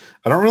flavor.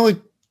 I don't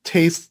really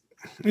taste.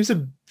 There's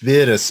a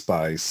bit of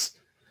spice,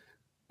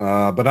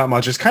 but not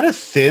much. It's kind of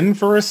thin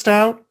for a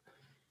stout.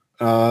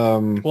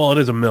 Well, it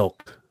is a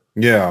milk.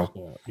 Yeah.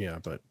 Yeah,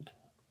 but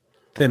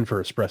thin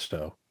for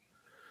espresso.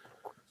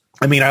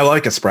 I mean, I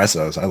like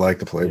espressos. I like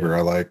the flavor. Yeah.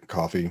 I like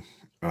coffee.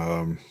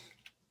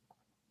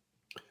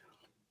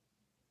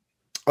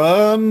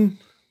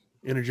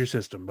 Energy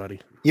system, buddy.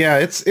 Yeah,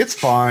 it's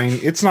fine.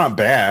 It's not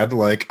bad.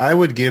 Like, I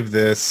would give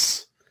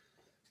this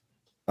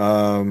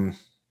a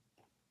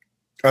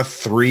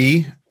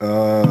 3,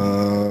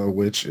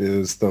 which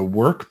is the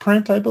work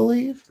print, I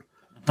believe.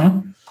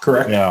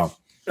 Correct. Yeah.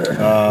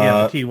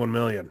 The T1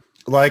 million.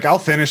 Like, I'll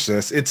finish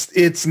this.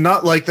 It's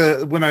not like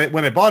when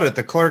I bought it,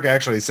 the clerk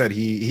actually said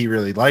he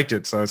really liked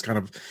it. So I was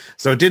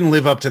so it didn't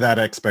live up to that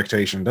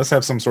expectation. It does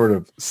have some sort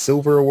of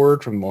silver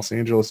award from Los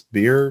Angeles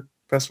Beer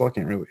Festival.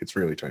 It's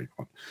really tiny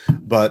one,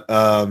 but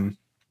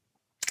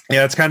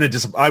yeah, it's kind of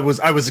just, I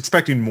was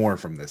expecting more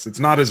from this. It's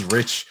not as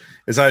rich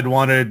as I'd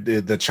wanted.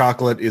 The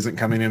chocolate isn't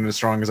coming in as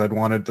strong as I'd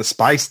wanted. The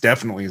spice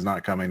definitely is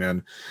not coming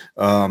in.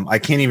 I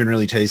can't even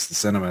really taste the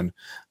cinnamon.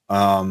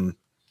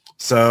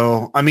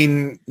 So, I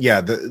mean,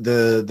 yeah,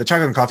 the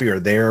chocolate and coffee are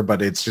there,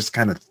 but it's just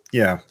kind of,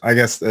 yeah, I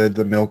guess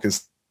the milk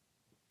is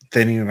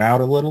thinning it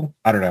out a little.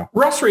 I don't know.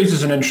 Russ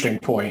raises an interesting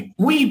point.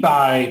 We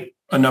buy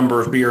a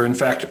number of beer. In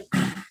fact,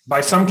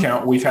 by some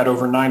count, we've had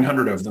over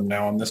 900 of them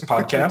now on this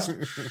podcast.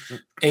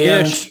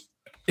 And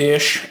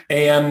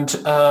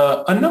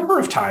a number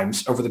of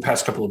times over the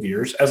past couple of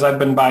years, as I've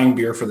been buying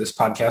beer for this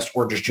podcast,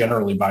 or just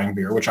generally buying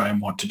beer, which I am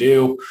wont to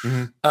do,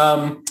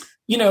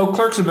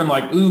 clerks have been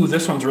like, ooh,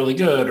 this one's really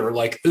good, or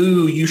like,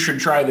 ooh, you should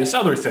try this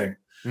other thing.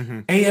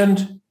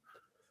 And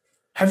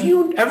Have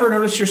you ever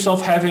noticed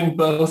yourself having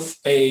both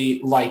a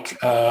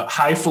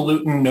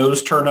highfalutin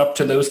nose turn up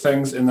to those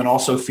things and then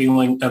also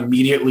feeling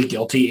immediately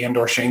guilty and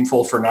or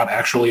shameful for not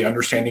actually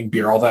understanding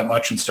beer all that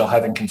much and still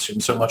having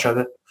consumed so much of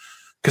it?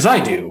 Because I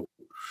do.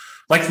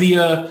 Like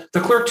the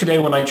clerk today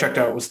when I checked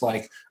out was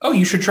like, oh,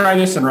 you should try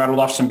this, and rattled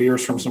off some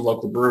beers from some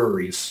local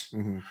breweries.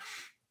 Mm-hmm.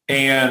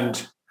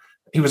 And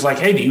he was like,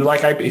 hey, if you like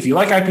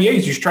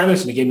IPAs, you should try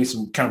this. And he gave me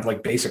some kind of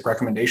like basic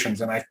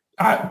recommendations. And I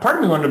part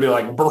of me wanted to be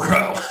like,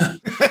 bro,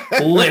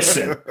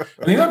 listen. And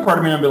the other part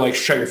of me wanted to be like,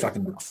 shut your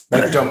fucking mouth.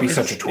 Like, don't be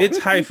such a twit. It's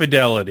high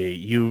fidelity.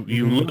 You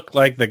look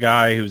like the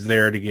guy who's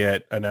there to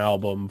get an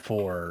album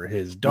for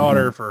his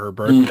daughter for her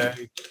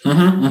birthday.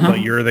 But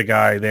you're the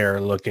guy there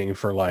looking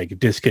for like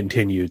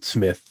discontinued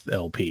Smith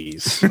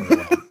LPs.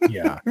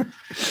 Yeah.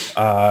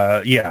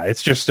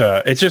 It's just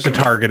a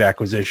target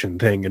acquisition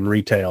thing in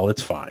retail.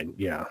 It's fine.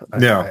 Yeah.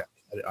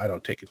 I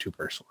don't take it too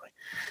personally.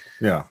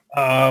 Yeah.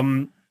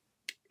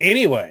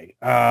 Anyway,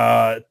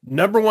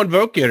 number one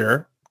vote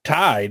getter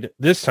tied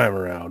this time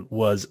around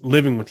was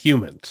Living with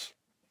Humans.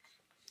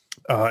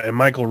 And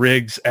Michael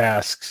Riggs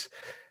asks,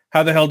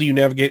 how the hell do you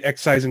navigate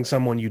excising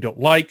someone you don't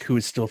like who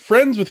is still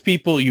friends with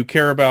people you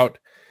care about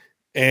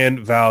and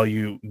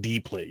value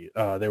deeply?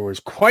 There was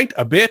quite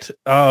a bit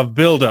of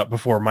buildup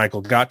before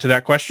Michael got to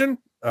that question,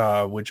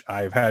 which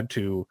I've had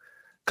to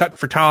cut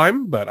for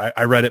time, but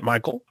I read it,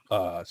 Michael.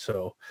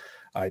 So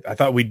I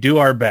thought we'd do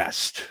our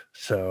best.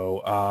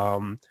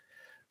 So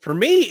for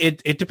me,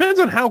 it depends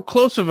on how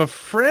close of a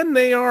friend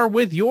they are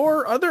with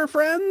your other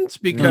friends,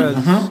 because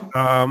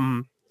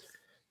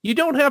you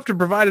don't have to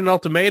provide an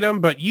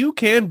ultimatum, but you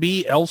can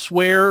be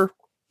elsewhere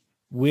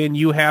when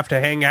you have to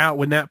hang out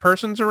when that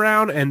person's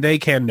around, and they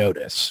can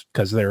notice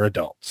because they're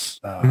adults.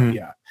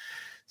 Yeah.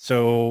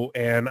 So,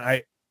 and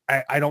I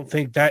don't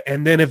think that,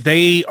 and then if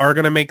they are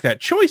going to make that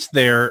choice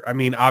there, I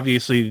mean,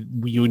 obviously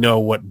you know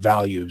what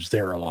values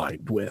they're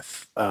aligned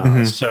with.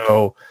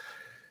 So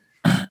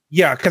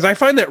yeah, because I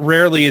find that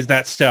rarely is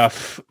that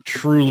stuff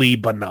truly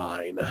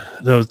benign.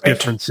 Those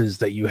differences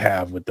that you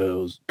have with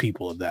those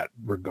people in that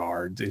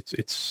regard,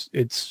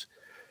 it's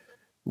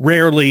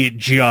rarely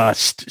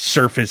just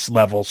surface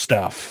level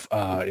stuff.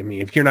 I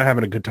mean, if you're not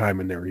having a good time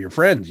and they're your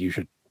friends, you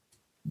should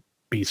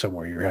be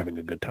somewhere you're having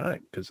a good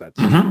time, because that's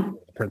the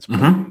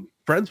principle of being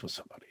friends with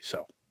somebody.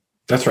 So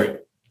that's right.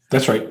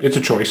 That's right. It's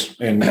a choice.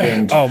 And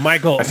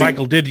Michael,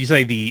 did you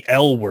say the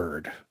L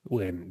word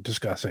when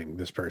discussing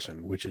this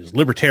person, which is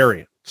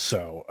libertarian?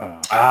 So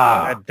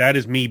that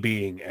is me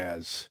being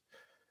as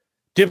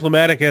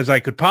diplomatic as I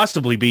could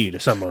possibly be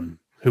to someone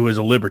who is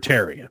a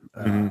libertarian.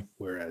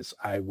 Whereas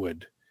I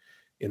would,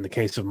 in the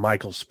case of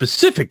Michael's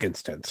specific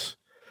instance,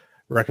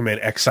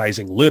 recommend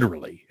excising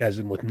literally, as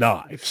in with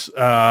knives.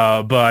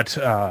 But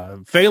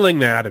failing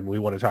that, and we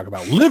want to talk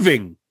about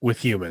living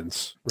with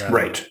humans,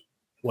 right?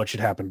 What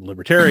should happen to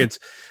libertarians?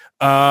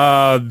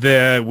 You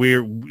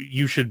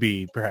should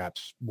be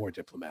perhaps more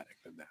diplomatic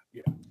than that.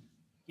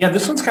 Yeah,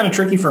 this one's kind of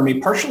tricky for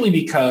me, partially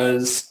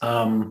because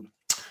I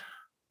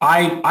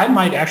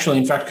might actually,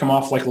 in fact, come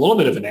off like a little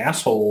bit of an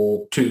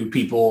asshole to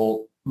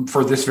people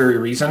for this very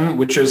reason,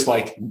 which is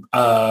like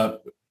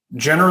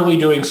generally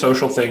doing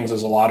social things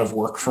is a lot of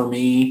work for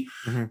me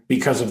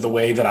because of the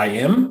way that I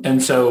am.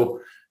 And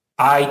so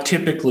I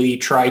typically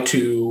try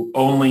to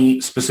only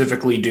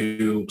specifically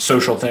do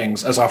social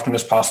things as often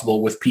as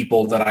possible with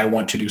people that I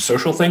want to do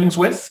social things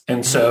with.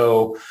 And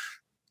so,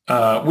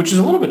 which is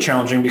a little bit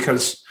challenging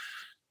because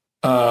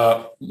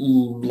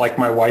like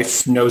my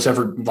wife knows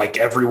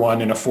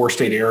everyone in a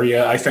 4-state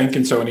area, I think.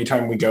 And so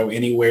anytime we go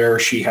anywhere,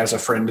 she has a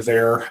friend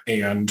there,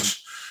 and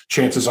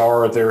chances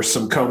are there's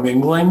some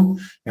commingling,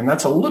 and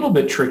that's a little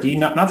bit tricky.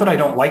 Not that I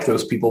don't like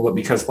those people, but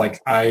because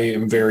like I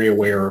am very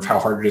aware of how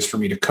hard it is for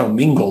me to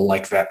commingle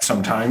like that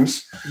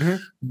sometimes.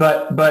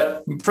 But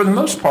for the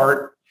most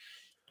part,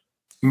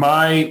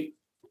 my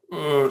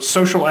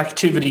social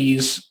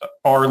activities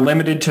are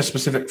limited to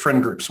specific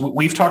friend groups.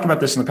 We've talked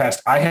about this in the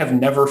past. I have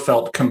never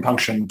felt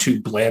compunction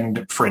to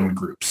blend friend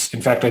groups.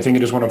 In fact, I think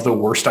it is one of the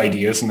worst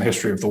ideas in the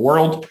history of the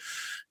world.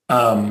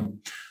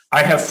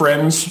 I have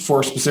friends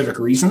for specific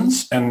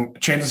reasons, and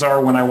chances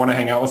are when I want to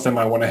hang out with them,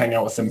 I want to hang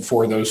out with them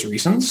for those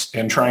reasons,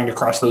 and trying to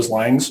cross those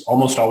lines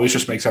almost always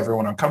just makes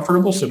everyone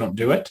uncomfortable, so don't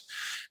do it.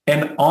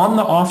 And on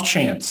the off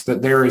chance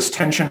that there is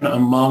tension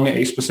among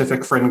a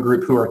specific friend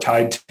group who are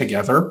tied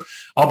together,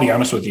 I'll be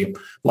honest with you,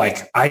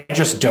 like I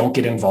just don't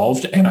get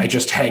involved, and I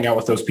just hang out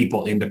with those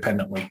people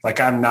independently. Like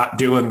I'm not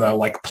doing the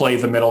like play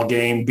the middle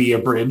game, be a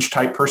bridge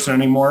type person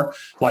anymore.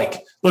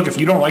 Like, look, if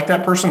you don't like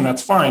that person,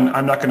 that's fine.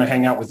 I'm not going to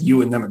hang out with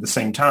you and them at the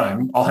same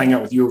time. I'll hang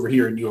out with you over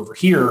here and you over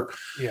here.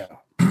 Yeah.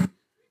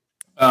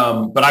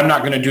 But I'm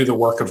not going to do the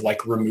work of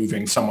like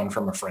removing someone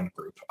from a friend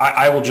group.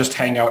 I will just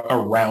hang out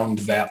around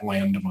that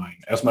landmine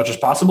as much as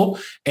possible.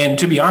 And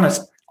to be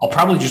honest, I'll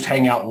probably just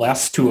hang out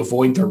less to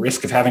avoid the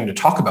risk of having to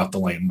talk about the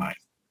landmine.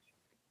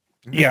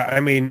 Yeah, I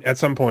mean, at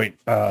some point,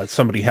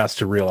 somebody has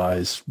to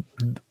realize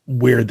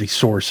where the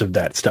source of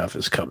that stuff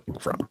is coming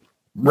from.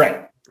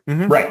 Right.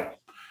 Right.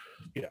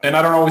 Yeah. And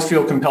I don't always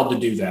feel compelled to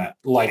do that.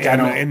 Like, I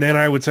don't. And then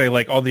I would say,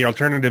 like, the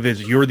alternative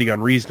is you're the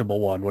unreasonable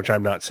one, which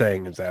I'm not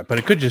saying is that, but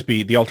it could just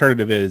be the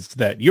alternative is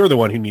that you're the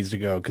one who needs to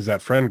go because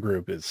that friend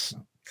group is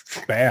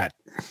bad.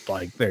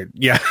 Like, they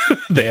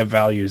have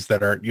values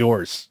that aren't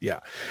yours.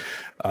 Yeah.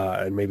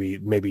 And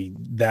maybe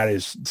that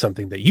is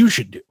something that you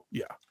should do.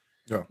 Yeah.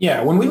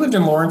 Yeah, when we lived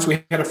in Lawrence,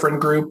 we had a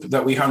friend group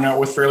that we hung out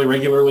with fairly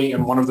regularly,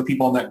 and one of the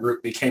people in that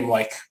group became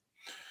like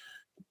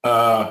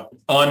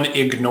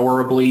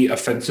unignorably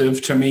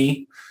offensive to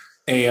me.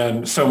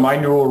 And so my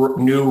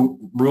new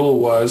rule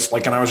was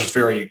like, and I was just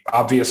very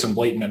obvious and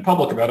blatant and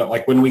public about it.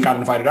 Like when we got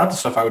invited out to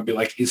stuff, I would be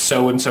like, is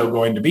so-and-so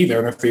going to be there?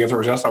 And if the answer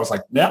was yes, I was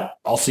like, yeah,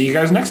 I'll see you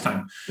guys next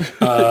time.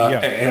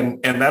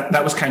 And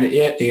that was kind of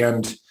it.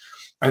 And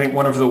I think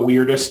one of the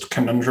weirdest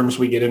conundrums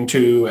we get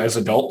into as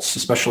adults,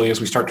 especially as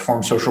we start to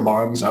form social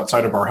bonds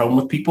outside of our home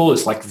with people,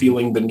 is like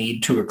feeling the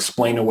need to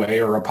explain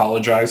away or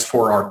apologize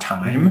for our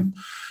time.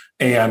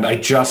 And I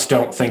just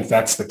don't think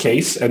that's the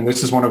case. And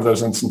this is one of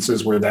those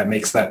instances where that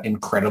makes that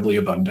incredibly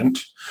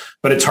abundant,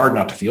 but it's hard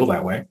not to feel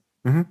that way.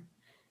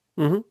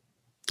 Mm-hmm. Mm-hmm.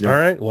 Yeah. All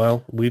right.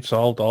 Well, we've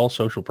solved all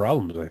social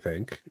problems, I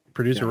think.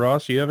 Producer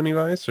Ross, you have any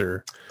advice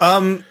or?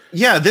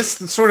 This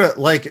sort of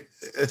like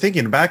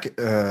thinking back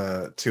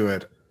to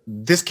it,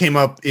 this came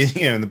up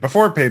in the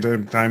before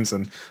pandemic times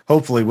and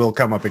hopefully will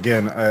come up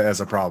again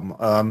as a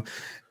problem.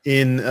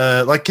 In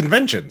like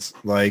conventions,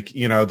 like,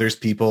 there's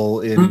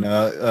people in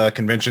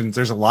conventions.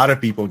 There's a lot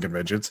of people in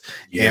conventions,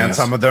 and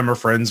some of them are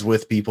friends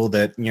with people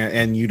that,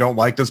 and you don't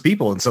like those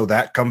people. And so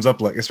that comes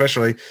up, like,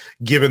 especially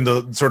given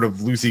the sort of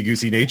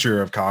loosey-goosey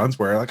nature of cons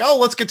where like, oh,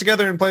 let's get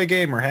together and play a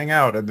game or hang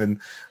out. And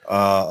then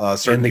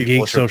certain and the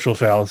geek social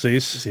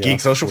fallacies. Geek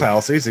social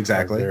fallacies,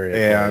 exactly.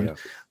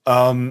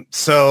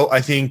 So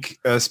I think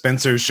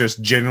Spencer's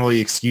just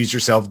generally excuse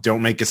yourself,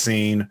 don't make a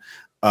scene.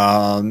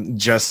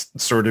 Just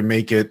sort of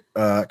make it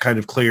kind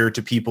of clear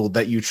to people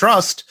that you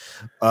trust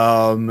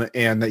and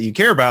that you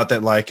care about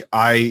that, like,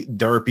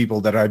 there are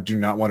people that I do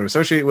not want to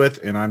associate with,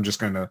 and I'm just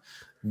going to,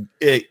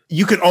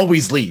 you can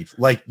always leave.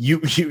 Like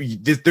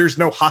there's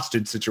no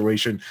hostage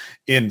situation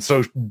in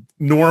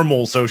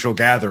normal social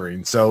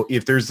gathering. So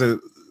if there's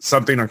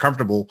something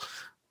uncomfortable,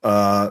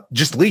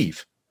 just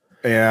leave.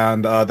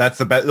 And that's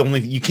the best.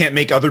 Only you can't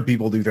make other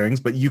people do things,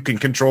 but you can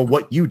control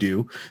what you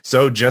do.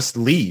 So just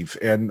leave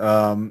and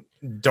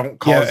don't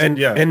cause.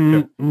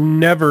 And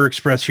never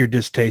express your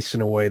distaste in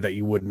a way that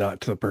you would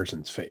not to the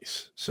person's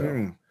face.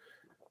 So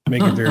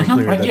make it very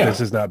clear that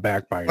this is not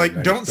backbiting.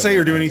 Like, don't say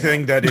or do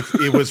anything that if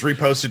it was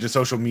reposted to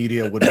social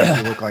media would make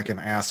you look like an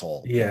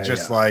asshole.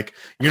 Like,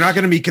 you're not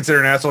going to be considered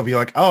an asshole if you're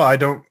like, oh, I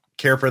don't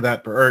care for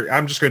that, or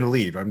I'm just going to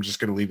leave. I'm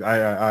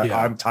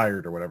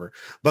tired or whatever.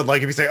 But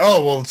like, if you say,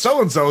 oh, well,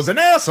 so-and-so is an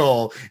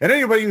asshole and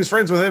anybody who's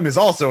friends with him is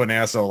also an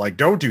asshole, like,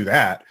 don't do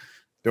that.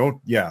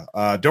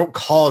 Don't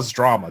cause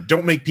drama.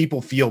 Don't make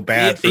people feel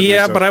bad.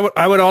 But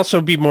I would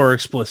also be more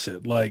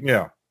explicit. Like,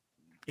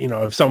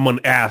 if someone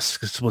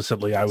asks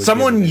explicitly, I would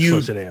someone give an you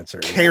explicit answer.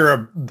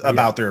 Care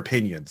about their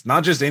opinions,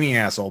 not just any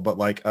asshole, but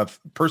like a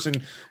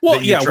person. Well,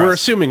 we're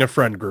assuming a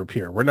friend group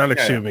here. We're not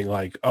assuming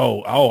like,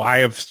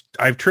 I've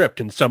tripped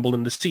and stumbled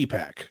into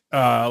CPAC.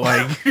 Well,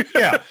 I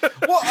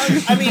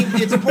mean,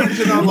 it's important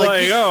to know,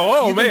 like,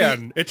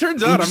 it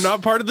turns out I'm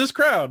not part of this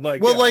crowd.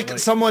 Like,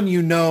 someone,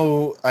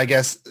 I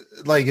guess,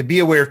 like, be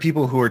aware of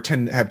people who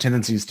have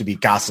tendencies to be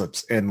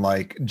gossips and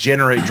like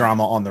generate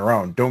drama on their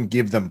own. Don't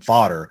give them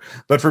fodder.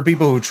 But for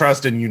people who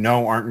trust and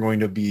aren't going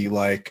to be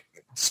like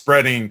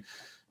spreading,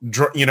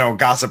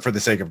 gossip for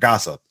the sake of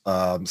gossip.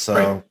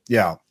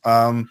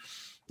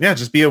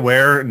 Just be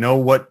aware, know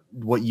what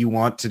you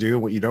want to do,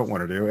 what you don't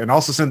want to do. And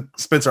also,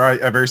 Spencer,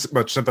 I very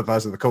much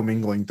sympathize with the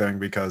commingling thing,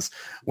 because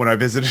when I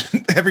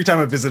visited, every time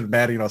I visited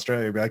Maddie in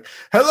Australia, I'd be like,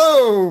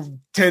 hello,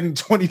 10,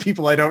 20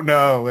 people I don't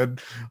know, and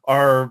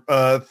our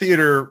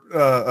theater,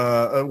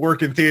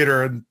 work in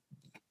theater. And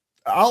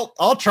I'll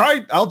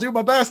do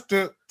my best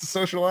to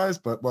socialize,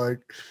 but like,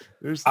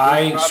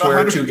 I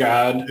swear to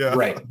God,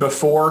 right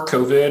before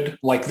COVID,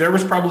 like, there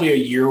was probably a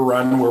year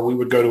run where we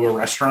would go to a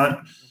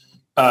restaurant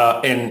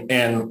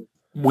and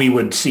we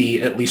would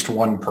see at least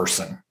one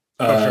person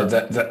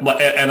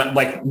that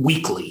like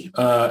weekly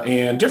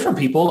and different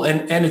people,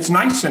 and it's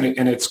nice and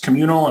it's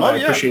communal, and I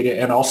appreciate it.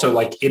 And also,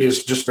 like, it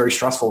is just very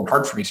stressful and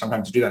hard for me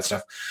sometimes to do that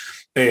stuff.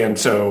 And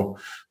so,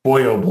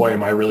 boy, oh boy,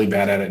 am I really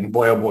bad at it. And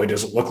boy, oh boy,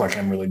 does it look like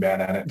I'm really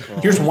bad at it.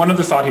 Here's one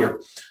other thought here.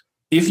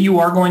 If you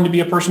are going to be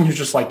a person who's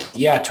just like,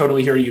 yeah,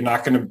 totally hear you,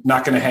 not going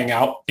to hang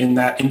out in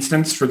that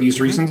instance for these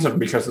reasons and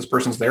because this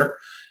person's there.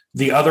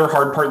 The other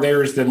hard part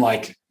there is then,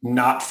 like,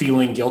 not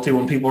feeling guilty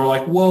when people are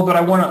like, well,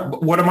 but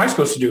what am I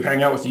supposed to do?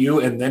 Hang out with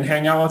you and then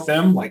hang out with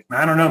them? Like,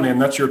 I don't know, man,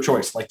 that's your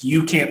choice. Like,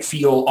 you can't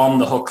feel on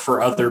the hook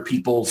for other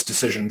people's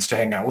decisions to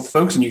hang out with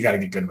folks, and you got to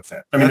get good with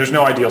it. I mean, there's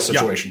no ideal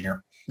situation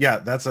here. Yeah,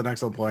 that's an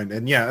excellent point.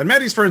 And and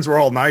Maddie's friends were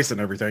all nice and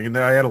everything, and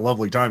I had a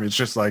lovely time. It's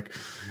just like,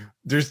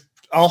 there's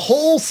a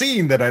whole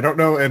scene that I don't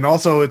know. And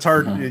also it's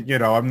hard,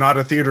 I'm not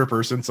a theater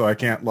person, so I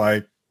can't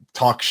like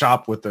talk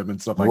shop with them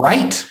and stuff like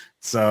that.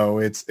 So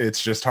it's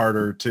just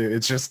harder to,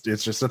 it's just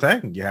a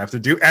thing you have to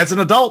do as an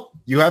adult.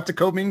 You have to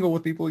commingle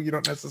with people you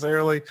don't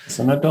necessarily. As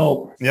an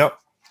adult. Yep.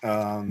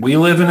 We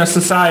live in a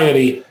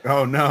society.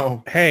 Oh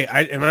no. Hey,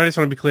 I just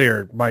want to be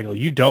clear, Michael,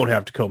 you don't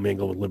have to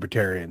commingle with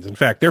libertarians. In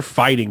fact, they're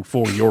fighting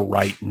for your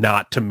right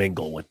not to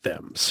mingle with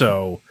them.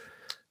 So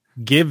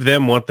give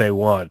them what they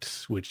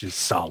want, which is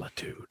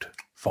solitude.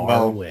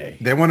 Far away.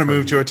 They want to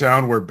move to a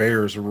town where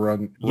bears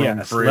run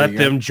free. Let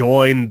them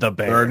join the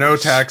bears. There are no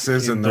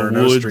taxes and there are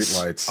no street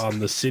lights on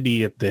the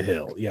city at the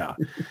hill. Yeah.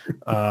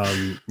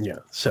 Yeah.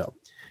 So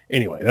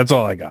anyway, that's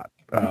all I got.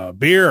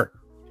 Beer.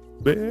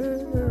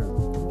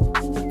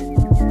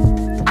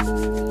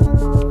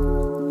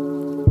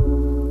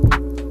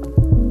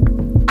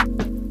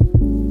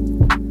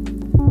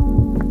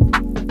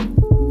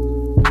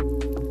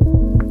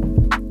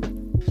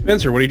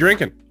 Spencer, what are you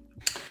drinking?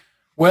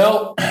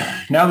 Well,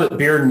 now that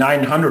beer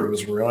 900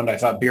 was ruined, I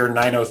thought beer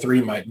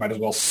 903 might as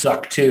well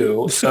suck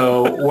too.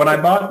 So when I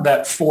bought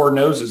that Four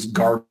Noses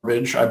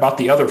garbage, I bought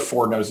the other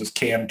Four Noses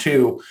can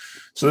too.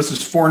 So this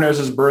is Four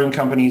Noses Brewing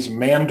Company's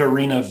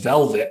Mandarina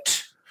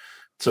Velvet.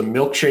 It's a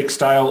milkshake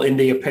style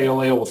India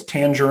Pale Ale with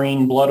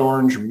tangerine, blood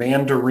orange,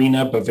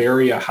 mandarina,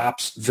 Bavaria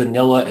hops,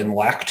 vanilla, and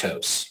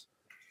lactose.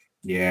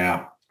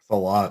 Yeah. A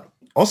lot.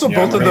 Also,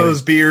 both of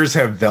those beers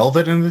have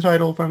velvet in the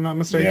title, if I'm not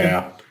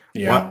mistaken.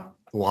 Yeah.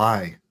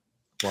 Why?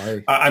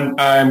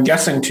 I'm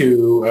guessing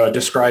to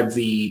describe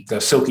the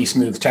silky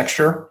smooth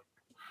texture.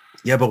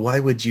 Yeah, but why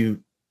would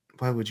you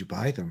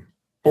buy them?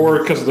 Or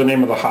because of the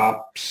name of the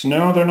hops?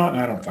 No, they're not.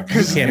 I don't fucking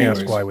know. You can't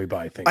ask why we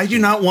buy things. I do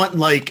not want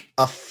like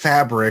a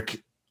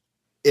fabric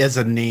as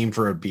a name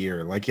for a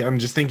beer. Like I'm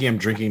just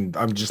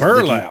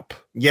burlap.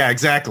 Yeah,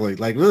 exactly.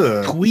 Like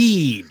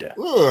tweed.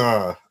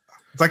 Ugh.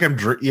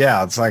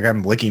 It's like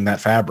I'm licking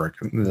that fabric.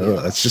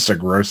 Ugh, it's just a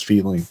gross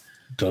feeling.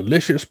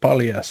 Delicious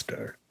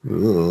polyester.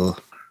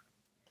 Ugh.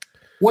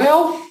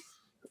 Well,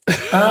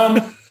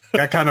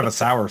 got kind of a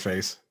sour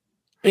face.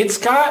 It's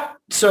got,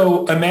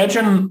 so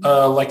imagine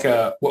like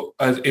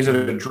is it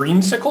a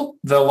dreamsicle?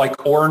 The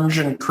like orange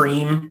and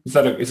cream, is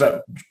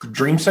that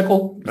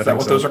dreamsicle? Is that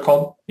what those are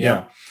called?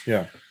 Yeah.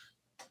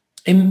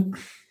 Imagine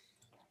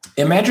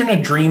a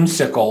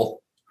dreamsicle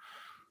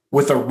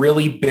with a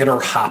really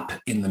bitter hop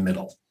in the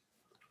middle.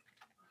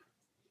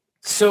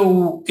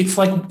 So it's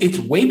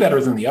way better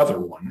than the other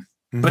one,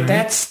 but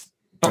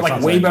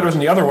way better than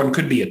the other one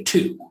could be a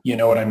 2. You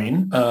know what I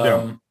mean?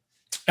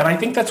 And I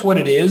think that's what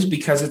it is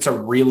because it's a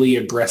really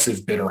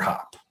aggressive bitter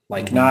hop,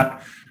 like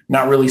not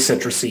really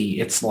citrusy.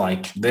 It's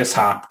like this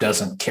hop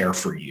doesn't care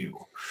for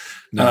you.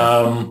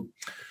 No.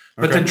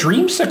 But the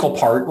dreamsicle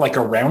part, like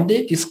around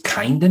it, is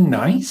kind of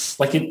nice.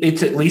 Like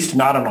it's at least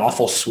not an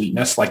awful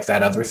sweetness like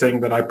that other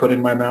thing that I put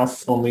in my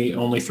mouth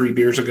only 3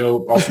 beers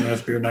ago, also known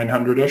as beer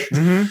 900-ish.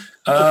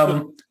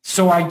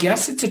 So I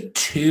guess it's a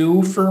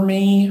 2 for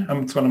me.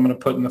 That's what I'm going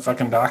to put in the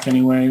fucking doc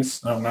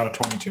anyways. Oh, not a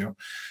 22.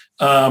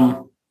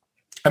 I'm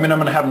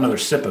going to have another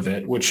sip of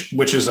it, which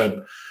is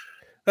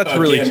that's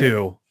really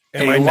 2.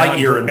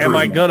 Am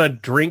I gonna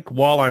drink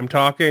while I'm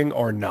talking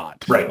or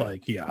not?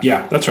 Right.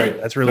 Yeah, that's right.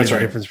 That's really the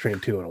difference between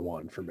 2 and a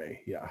 1 for me.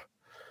 Yeah.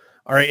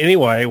 All right.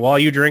 Anyway, while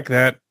you drink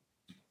that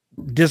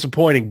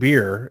disappointing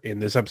beer in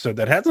this episode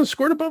that hasn't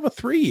scored above a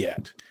 3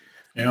 yet,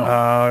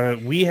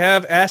 we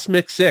have Ask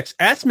Mick 6.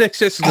 Ask Mick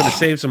 6 is going to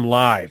save some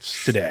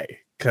lives today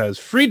because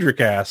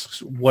Friedrich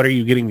asks, "What are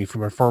you getting me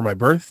for my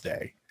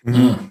birthday?"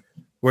 Mm-hmm.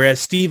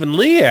 Whereas Stephen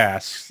Lee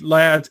asks,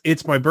 "Lads,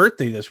 it's my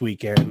birthday this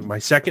weekend, my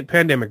second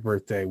pandemic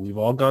birthday. We've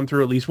all gone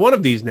through at least one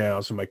of these now.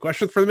 So my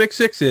question for the Mick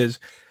 6 is,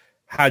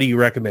 how do you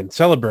recommend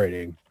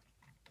celebrating?"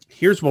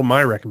 Here's what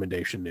my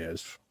recommendation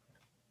is.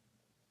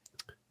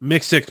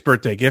 Mick 6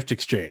 birthday gift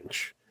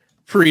exchange.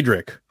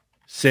 Friedrich,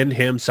 send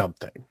him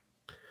something.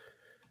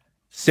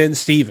 Send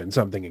Stephen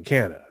something in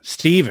Canada.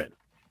 Stephen,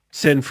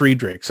 send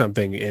Friedrich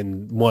something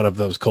in one of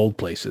those cold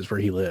places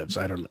where he lives.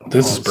 I don't know.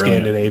 This is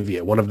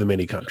Scandinavia, one of the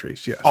many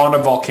countries. Yes. On a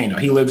volcano.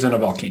 He lives in a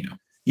volcano.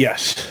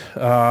 Yes.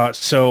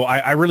 So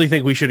I really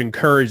think we should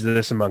encourage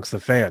this amongst the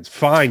fans.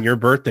 Find your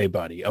birthday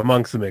buddy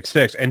amongst the Mick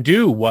 6 and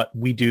do what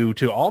we do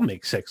to all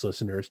Mick 6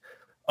 listeners.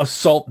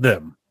 Assault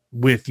them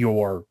with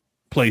your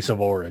place of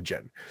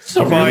origin.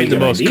 Find the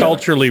most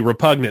culturally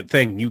repugnant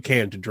thing you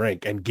can to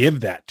drink and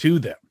give that to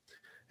them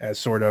as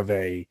sort of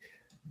a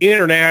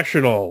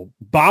international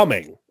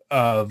bombing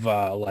of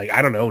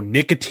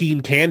nicotine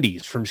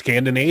candies from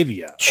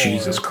Scandinavia.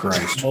 Jesus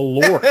Christ.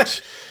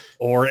 Malort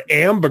or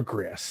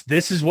ambergris.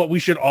 This is what we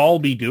should all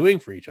be doing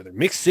for each other.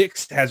 Mick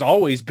 6 has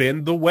always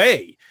been the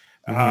way.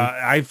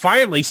 I've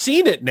finally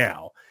seen it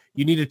now.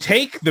 You need to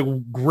take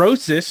the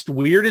grossest,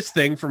 weirdest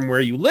thing from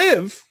where you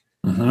live,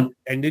 and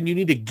then you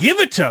need to give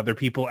it to other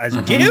people as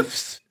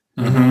gifts.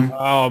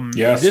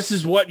 Yes. This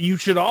is what you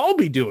should all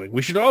be doing.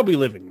 We should all be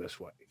living this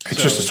way.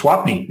 It's just a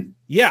swap meet.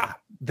 Yeah.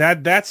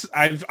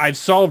 I've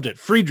solved it.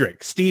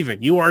 Friedrich,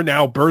 Stephen, you are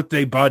now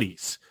birthday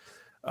buddies.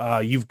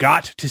 You've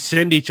got to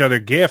send each other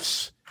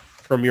gifts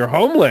from your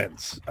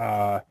homelands.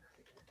 I'm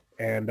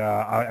going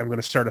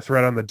to start a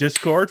thread on the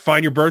Discord.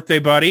 Find your birthday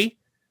buddy.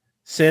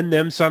 send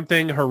them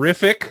something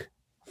horrific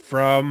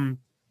from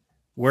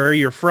where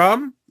you're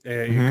from.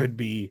 It could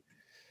be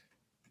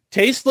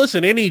tasteless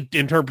in any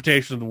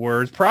interpretation of the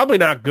words. Probably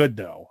not good,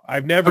 though.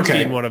 I've never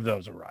seen one of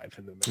those arrive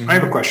in the mail. I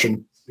have a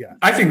question. Yeah.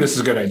 I think this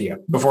is a good idea.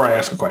 Before I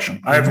ask a question,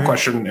 I have a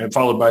question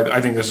followed by, I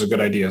think this is a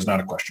good idea is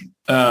not a question.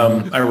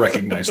 I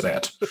recognize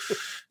that.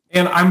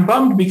 And I'm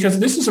bummed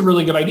because this is a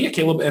really good idea,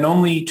 Caleb. And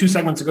only 2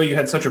 segments ago, you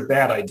had such a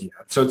bad idea.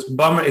 So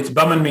it's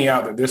bumming me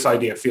out that this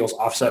idea feels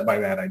offset by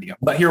that idea.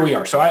 But here we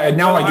are. So I do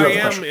have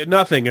a question.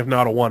 Nothing if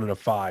not a 1 and a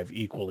 5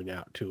 equaling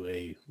out to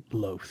a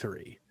low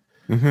 3.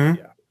 Yeah.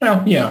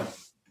 Well, yeah.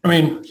 I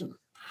mean,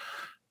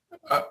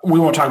 we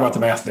won't talk about the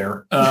math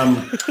there.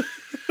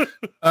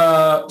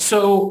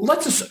 So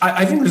let's just,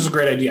 I think this is a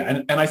great idea.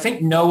 And I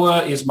think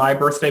Noah is my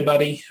birthday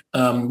buddy.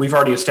 We've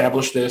already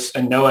established this,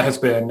 and Noah has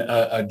been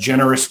a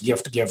generous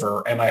gift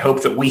giver. And I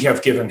hope that we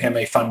have given him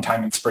a fun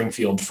time in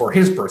Springfield for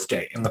his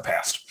birthday in the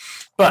past.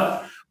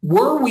 But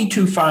were we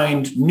to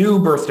find new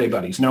birthday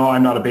buddies, no,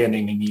 I'm not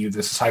abandoning you.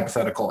 This is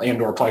hypothetical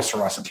and or applies to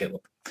Ross and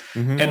Caleb.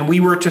 And we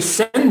were to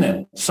send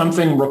them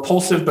something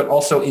repulsive, but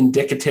also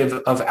indicative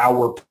of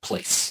our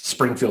place,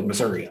 Springfield,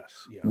 Missouri.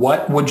 Yes.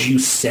 What would you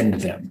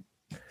send them?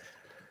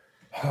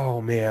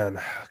 Oh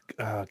man,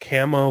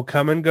 camo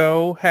come and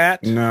go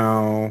hat.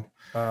 No.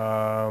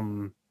 A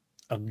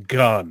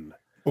gun.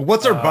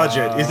 What's our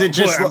budget? Is it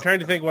just? I'm trying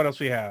to think what else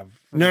we have.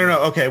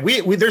 No. Okay,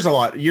 we there's a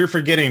lot. You're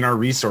forgetting our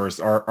resource,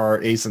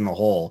 our ace in the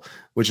hole,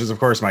 which is of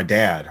course my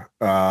dad.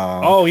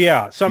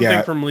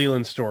 Something from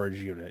Leland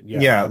storage unit.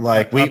 Yeah,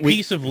 like a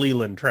piece of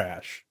Leland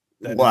trash.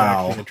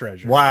 Wow. The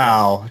treasure.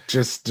 Wow.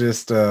 Just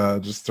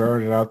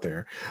throwing it out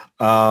there.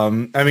 I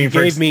mean,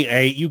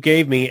 you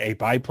gave me a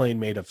biplane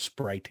made of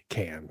Sprite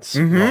cans.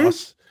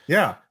 Ross.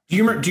 Yeah. Do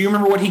you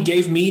remember what he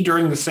gave me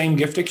during the same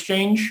gift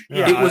exchange?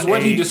 Yeah, it was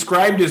what he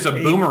described as a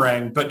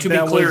boomerang, but to be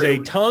clear, was a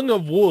tongue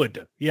of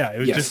wood. Yeah, it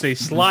was just a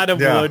slot of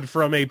wood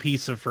from a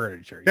piece of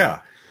furniture.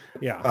 Yeah.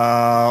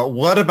 Yeah.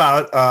 What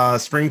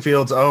about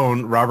Springfield's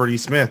own Robert E.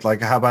 Smith?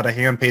 Like, how about a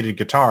hand-painted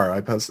guitar?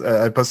 I posted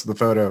the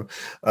photo.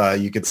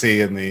 You could see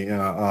in the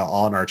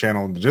on our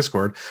channel in the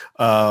Discord.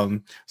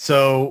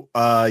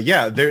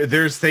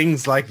 There's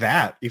things like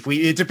that.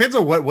 It depends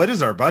on what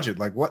is our budget.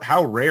 Like,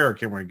 how rare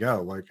can we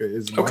go? Like,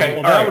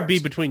 that would be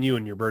between you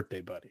and your birthday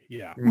buddy.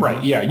 Yeah.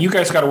 Right. Yeah. You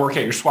guys got to work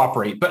out your swap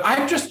rate. But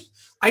I just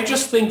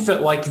think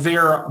that like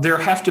there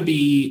have to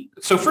be.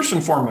 So first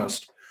and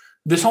foremost,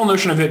 this whole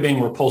notion of it being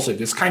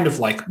repulsive is kind of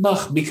like,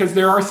 because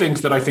there are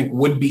things that I think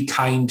would be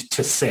kind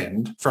to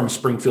send from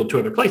Springfield to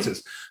other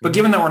places. But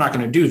given that we're not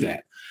going to do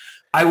that,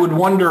 I would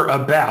wonder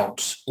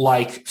about,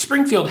 like,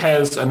 Springfield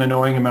has an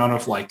annoying amount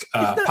of like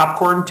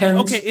popcorn tins.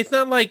 Okay, it's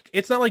not like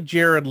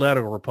Jared Leto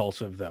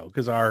repulsive though,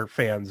 because our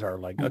fans are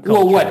like,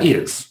 what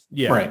is?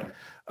 Yeah, right.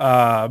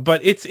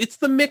 But it's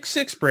the Mix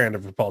 6 brand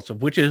of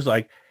repulsive, which is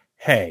like,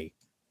 hey,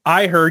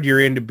 I heard you're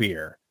into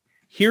beer.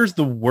 Here's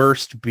the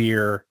worst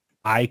beer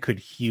I could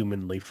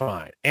humanly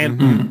find.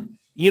 And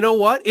you know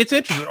what? It's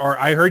interesting. Or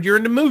I heard you're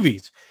into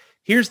movies.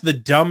 Here's the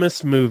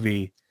dumbest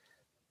movie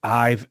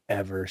I've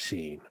ever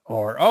seen.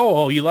 Or,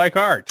 you like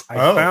art. I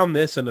found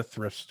this in a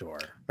thrift store.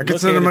 I could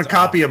send them a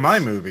copy of my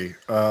movie.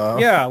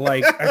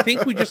 I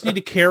think we just need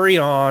to carry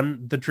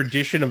on the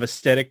tradition of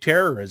aesthetic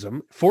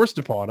terrorism forced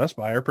upon us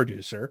by our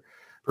producer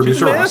to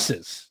the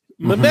masses,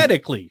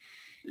 mimetically,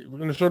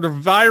 in a sort of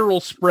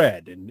viral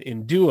spread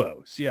in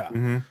duos.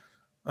 Yeah.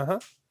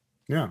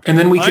 Yeah. And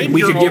then we could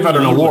give out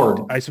an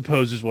award, I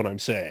suppose, is what I'm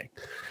saying.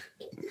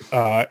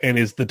 And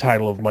is the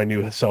title of my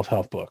new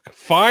self-help book.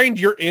 Find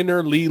your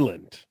inner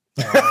Leland.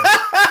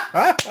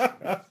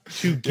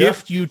 To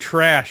gift you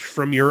trash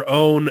from your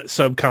own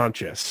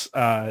subconscious.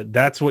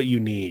 That's what you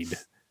need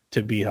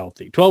to be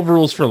healthy. 12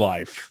 Rules for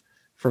Life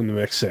from the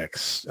Mix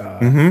 6.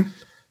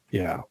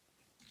 Yeah.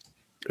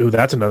 Ooh,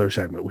 that's another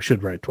segment. We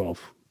should write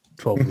 12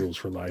 Rules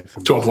for Life.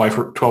 12 life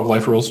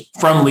rules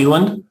from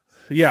Leland.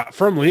 Yeah,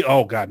 from Lee.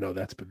 Oh God, no,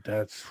 that's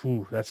dangerous.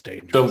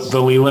 The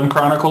Leland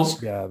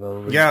Chronicles. Yeah,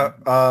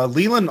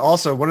 Leland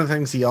also, one of the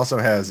things he also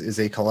has is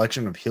a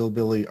collection of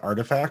hillbilly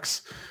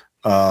artifacts.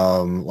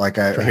 I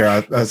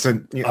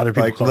sent other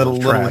like little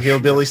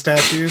hillbilly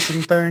statues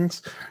and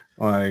things.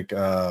 Like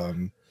Jeff.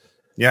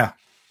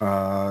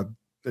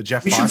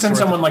 We should send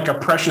someone like a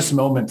Precious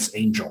Moments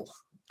angel.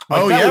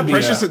 Like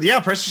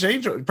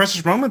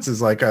Precious Moments is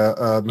like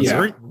a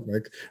Missouri,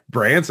 like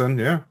Branson.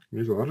 Yeah,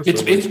 there's a lot of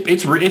stuff.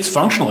 It's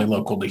functionally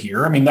local to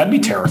here. I mean, that'd be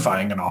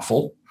terrifying and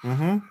awful.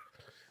 Sam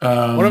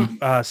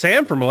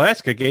from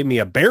Alaska gave me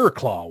a bear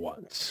claw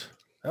once.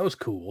 That was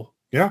cool.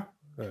 Yeah.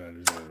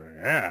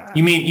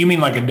 You mean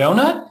like a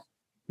donut?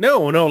 No,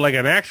 like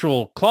an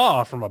actual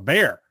claw from a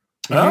bear.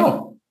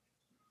 Oh,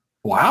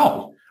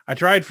 wow. I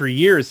tried for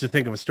years to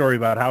think of a story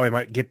about how I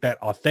might get that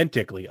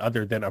authentically,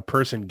 other than a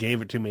person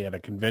gave it to me at a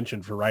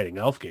convention for writing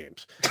elf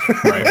games.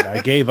 Right?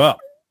 I gave up,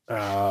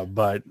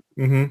 but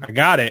I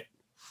got it,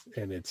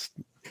 and it's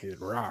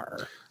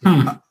rar.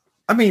 I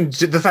I mean,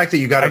 the fact that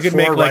you got I could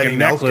make like a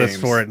necklace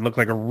games for it and look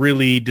like a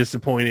really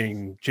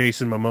disappointing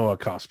Jason Momoa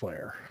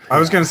cosplayer. I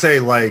was going to say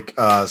like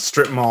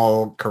strip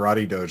mall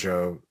karate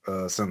dojo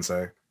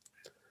sensei.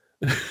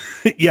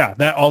 Yeah,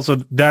 that was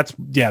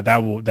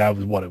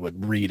what it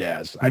would read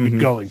as. I'd be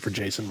going for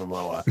Jason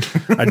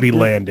Momoa. I'd be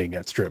landing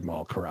at strip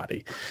mall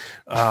karate.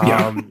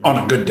 On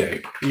a good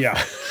day.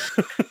 Yeah.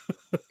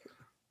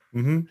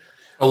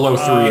 A low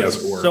 3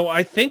 as it were. So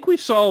I think we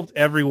solved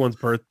everyone's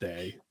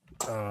birthday.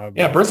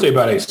 Birthday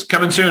buddies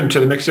coming soon to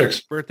the Mix 6.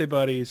 Birthday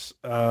buddies,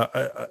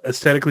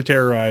 aesthetically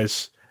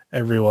terrorize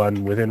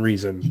everyone within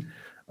reason,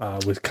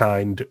 with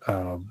kind,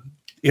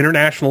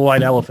 international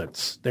white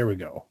elephants. There we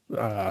go.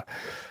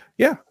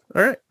 Yeah.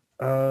 All right.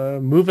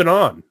 Moving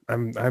on.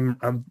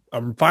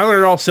 I'm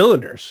firing at all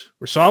cylinders.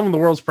 We're solving the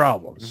world's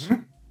problems.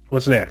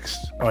 What's next?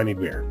 Oh, I need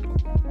beer.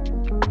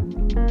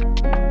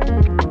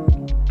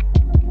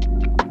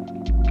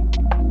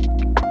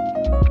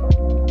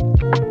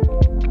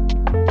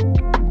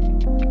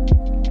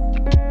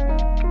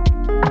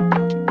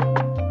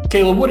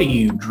 Caleb, what are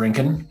you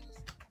drinking?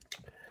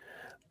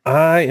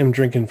 I am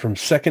drinking from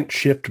Second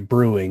Shift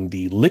Brewing,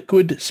 the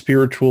Liquid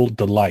Spiritual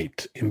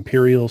Delight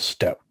Imperial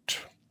Stout.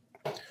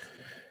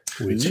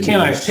 Which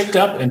I picked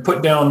up and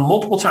put down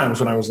multiple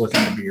times when I was looking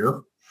at beer.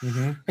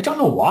 I don't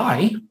know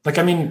why. Like,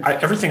 I mean,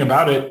 everything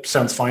about it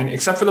sounds fine,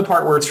 except for the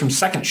part where it's from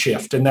Second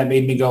Shift, and that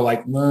made me go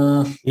like,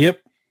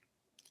 Yep.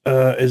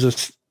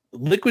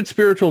 Liquid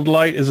Spiritual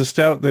Delight is a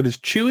stout that is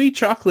chewy,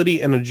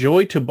 chocolatey, and a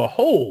joy to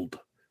behold.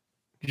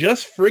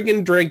 Just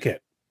friggin' drink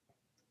it.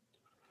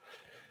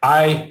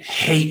 I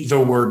hate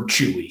the word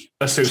chewy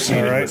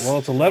associated. All right. With, well,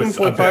 it's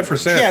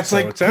 11.5%. Yeah, it's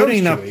like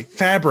putting up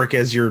fabric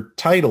as your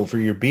title for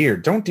your beer.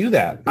 Don't do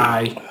that.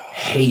 I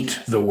hate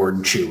the word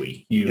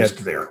chewy used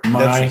there.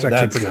 That's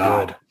actually pretty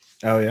good.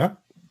 Oh, yeah?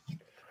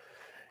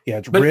 Yeah,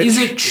 it's but rich. Is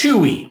it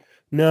chewy?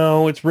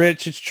 No, it's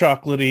rich. It's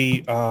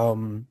chocolatey.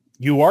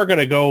 You are going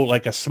to go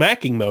like a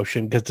smacking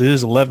motion because it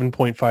is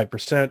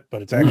 11.5%,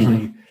 but it's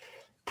actually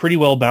pretty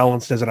well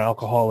balanced as an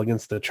alcohol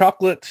against the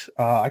chocolate.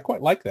 I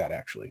quite like that,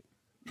 actually.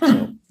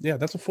 So, yeah,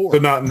 that's a 4. So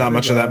not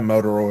much of that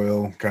motor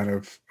oil kind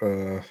of.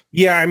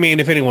 Yeah, I mean,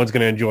 if anyone's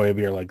going to enjoy a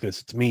beer like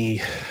this, it's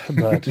me.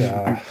 But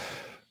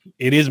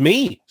it is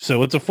me,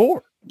 so it's a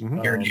 4.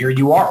 Here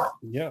you are.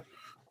 Yeah.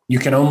 You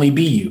can only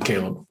be you,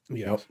 Caleb.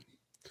 Yep.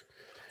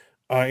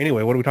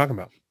 Anyway, what are we talking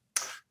about?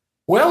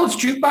 Well, it's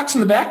Jukebox in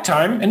the Back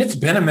time, and it's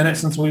been a minute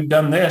since we've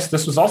done this.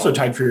 This was also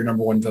tied for your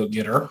number 1 vote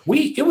getter.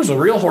 It was a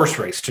real horse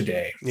race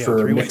today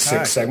for Mix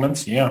 6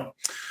 segments. Yeah.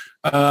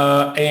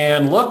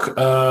 And look,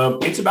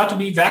 it's about to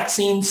be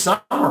vaccine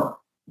summer.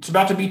 It's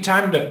about to be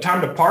time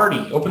to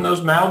party. Open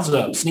those mouths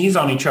up, sneeze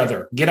on each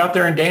other, get out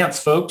there and dance,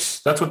 folks.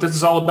 That's what this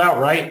is all about,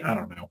 right? I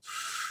don't know.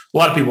 A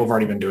lot of people have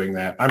already been doing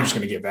that. I'm just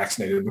going to get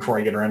vaccinated before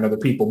I get around other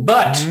people.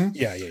 But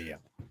yeah.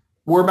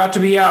 We're about to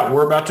be out.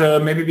 We're about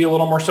to maybe be a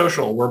little more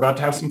social. We're about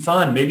to have some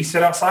fun. Maybe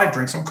sit outside,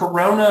 drink some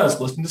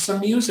Coronas, listen to some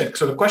music.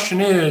 So the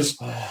question is,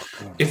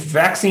 if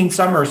vaccine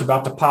summer is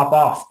about to pop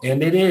off,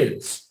 and it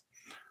is,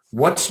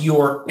 what's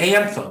your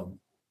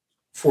anthem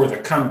for the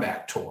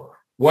comeback tour?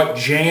 What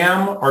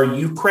jam are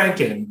you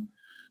cranking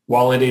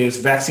while it is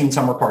vaccine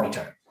summer party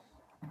time?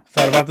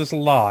 Thought about this a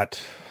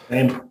lot.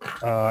 And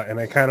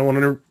I kind of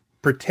wanted to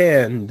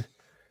pretend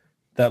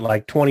that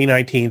like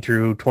 2019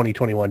 through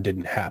 2021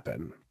 didn't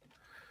happen.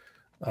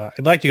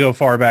 I'd like to go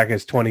far back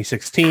as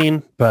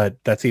 2016,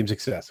 but that seems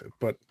excessive.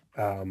 But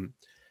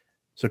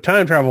so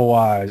time travel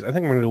wise, I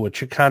think we're going to go with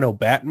Chicano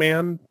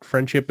Batman.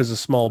 Friendship is a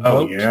small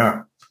boat. Oh,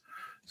 yeah.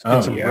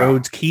 Get some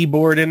Rhodes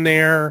keyboard in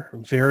there.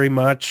 Very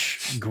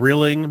much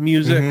grilling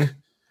music.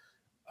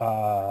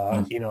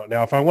 Now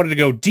if I wanted to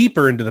go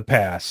deeper into the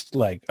past,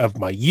 like of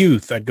my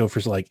youth, I'd go for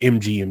like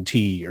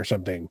MGMT or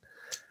something.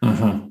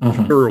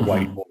 Or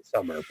White Boy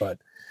Summer, but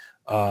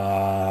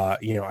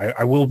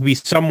I will be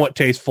somewhat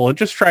tasteful and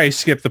just try to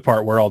skip the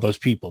part where all those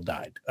people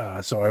died.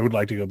 So I would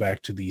like to go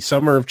back to the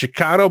summer of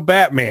Chicano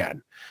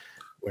Batman,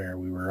 where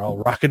we were all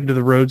rocking to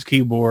the Rhodes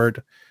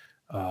keyboard,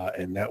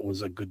 and that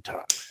was a good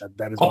time.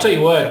 That is I'll tell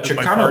you what,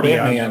 Chicano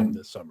Batman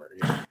this summer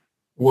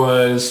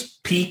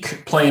was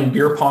peak playing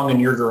beer pong in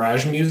your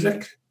garage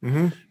music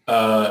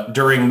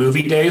during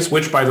movie days,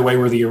 which, by the way,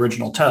 were the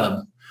original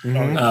Tub.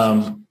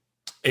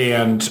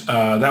 And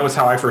that was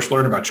how I first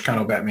learned about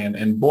Chicano Batman.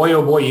 And boy,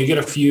 oh boy, you get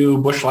a few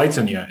Busch Lights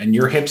in you, and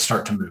your hips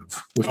start to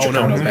move with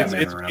Chicano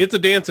Batman around. It's a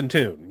dancing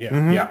tune.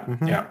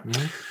 Yeah.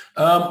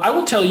 I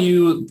will tell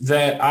you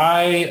that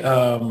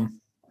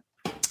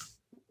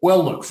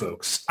well, look,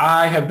 folks,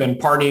 I have been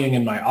partying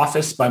in my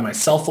office by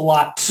myself a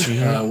lot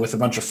with a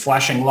bunch of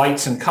flashing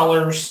lights and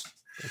colors.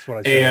 That's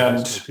what I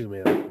said too,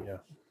 man.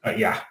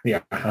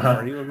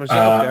 Party with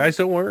myself, guys.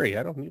 Don't worry,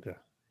 I don't need to.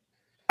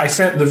 I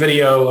sent the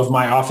video of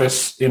my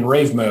office in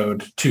rave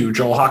mode to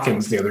Joel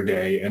Hawkins the other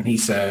day, and he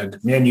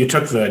said, man, you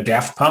took the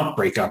Daft Punk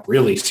breakup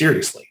really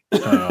seriously.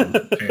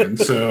 But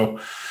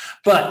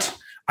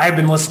I've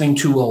been listening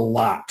to a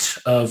lot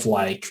of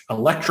like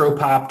electro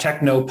pop,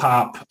 techno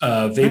pop,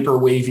 vapor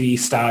wavy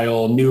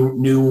style,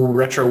 new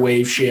retro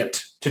wave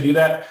shit. To do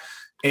that,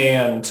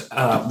 And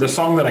the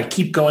song that I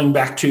keep going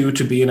back to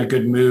be in a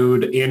good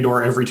mood and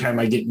or every time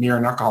I get near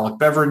an alcoholic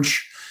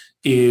beverage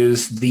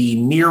is the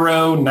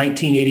Nero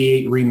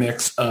 1988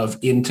 remix of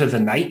Into the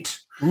Night.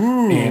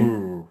 Ooh,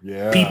 and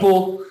yeah.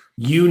 People,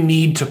 you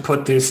need to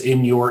put this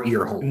in your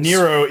ear holes.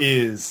 Nero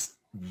is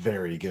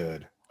very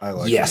good. I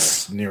like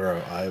yes. that.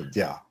 Nero,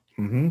 yeah.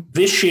 Mm-hmm.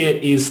 This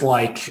shit is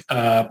like,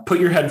 put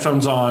your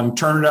headphones on,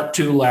 turn it up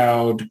too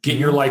loud, get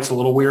your lights a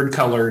little weird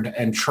colored,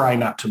 and try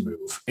not to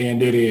move.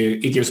 And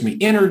it gives me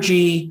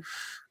energy.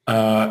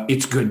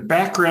 It's good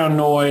background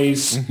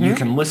noise. Mm-hmm. You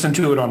can listen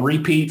to it on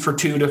repeat for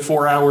 2 to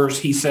 4 hours,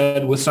 he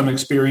said, with some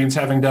experience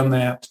having done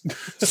that.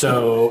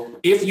 So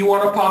if you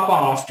want to pop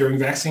off during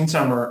vaccine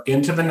summer,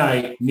 Into the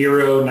Night,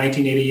 Nero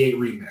 1988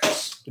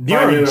 remix.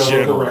 Find it at a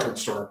local record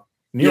store.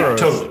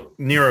 Totally.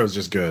 Nero's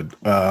just good.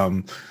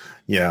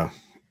 Yeah.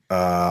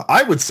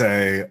 I would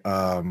say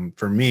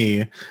for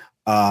me,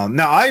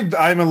 now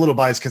I'm a little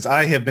biased because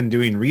I have been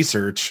doing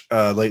research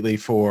lately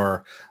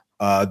for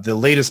the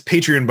latest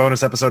Patreon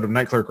bonus episode of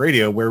Night Clerk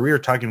Radio, where we are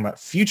talking about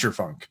future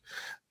funk,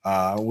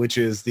 which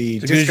is the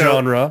disco, good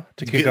genre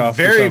to kick off.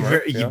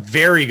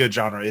 Very good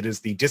genre. It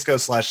is the disco /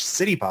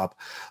 city pop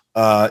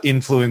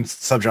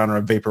influenced subgenre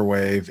of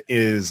vaporwave.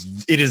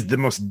 It is the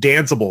most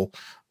danceable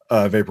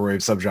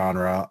vaporwave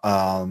subgenre.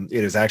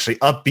 It is actually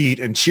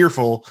upbeat and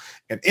cheerful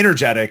and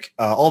energetic,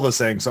 all those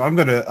things. So I'm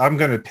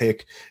gonna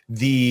pick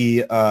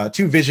the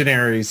two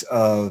visionaries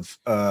of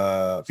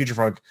future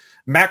funk,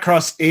 Matt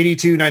Cross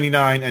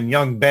 8299 and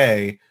Young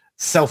Bay,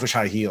 Selfish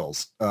High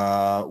Heels,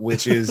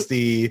 which is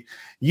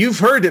you've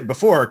heard it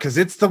before because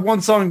it's the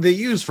one song they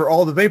use for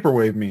all the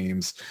vaporwave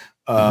memes.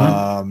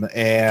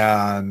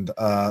 And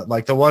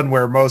like the one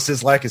where Mo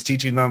Sislak is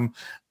teaching them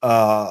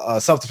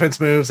self-defense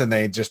moves and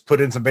they just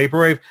put in some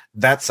vaporwave,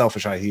 that's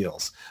Selfish High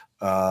Heels.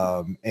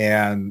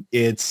 And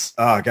it's,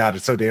 oh God,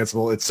 it's so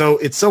danceable. It's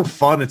so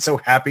fun. It's so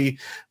happy.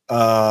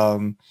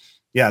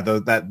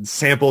 That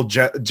sampled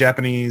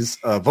Japanese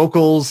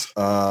vocals,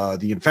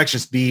 the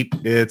infectious beat,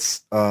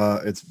 it's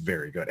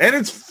very good. And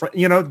it's,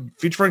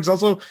 future funk's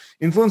also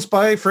influenced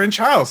by French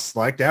house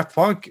like Daft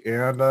Punk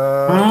and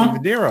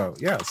Nero.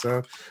 Yeah.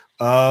 So,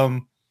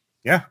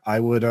 I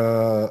would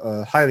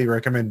highly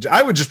recommend.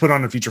 I would just put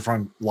on a future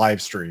funk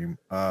live stream,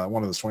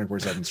 one of those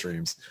 24/7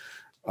 streams.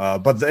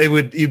 But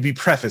it'd be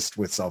prefaced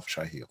with Selfish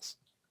High Heels.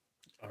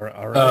 All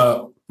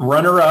right.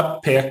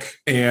 Runner-up pick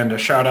and a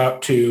shout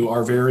out to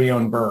our very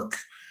own Burke.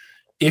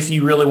 If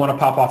you really want to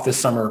pop off this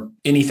summer,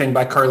 anything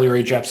by Carly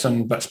Rae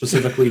Jepsen, but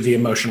specifically the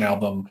Emotion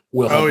album,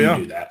 will help you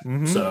do that.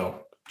 Mm-hmm.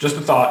 So just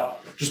a thought.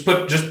 Just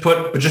putting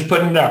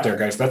it out there,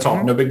 guys. That's all.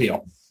 Mm-hmm. No big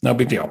deal. No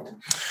big deal.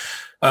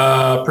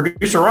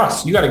 Producer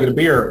Ross, you got to get a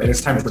beer, and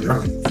it's time for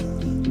Drunken.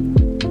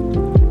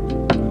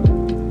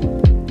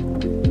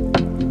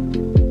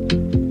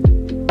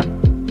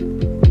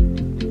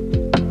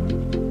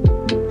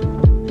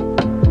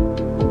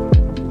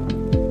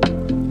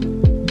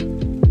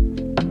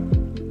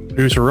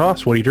 Producer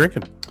Ross, what are you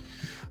drinking?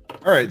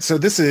 All right, so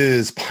this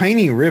is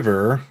Piney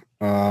River,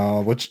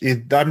 which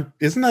isn't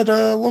that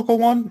a local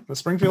one, a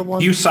Springfield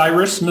one?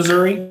 Bucyrus,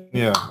 Missouri.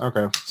 Yeah.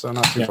 Okay, so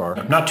not too far.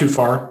 Not too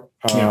far.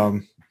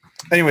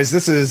 Anyways,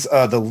 this is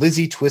the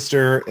Lizzie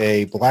Twister,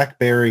 a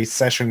blackberry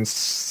session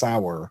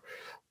sour.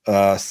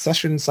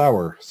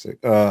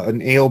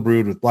 An ale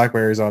brewed with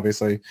blackberries,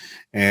 obviously,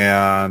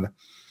 and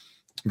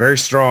very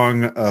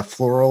strong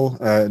floral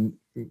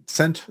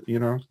scent.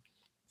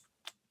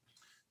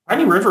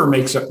 Piney River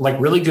makes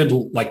really good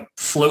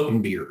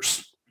floating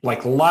beers,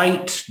 like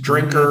light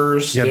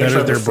drinkers. Yeah, that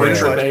is their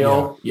Fraser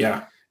ale.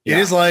 Yeah. It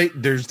is light.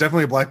 There's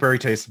definitely a blackberry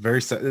taste.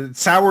 Very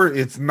sour.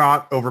 It's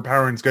not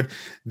overpowering. It's good.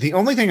 The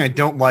only thing I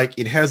don't like,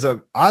 it has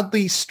an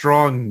oddly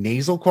strong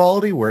nasal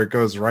quality where it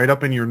goes right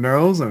up in your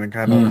nose and it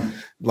kind of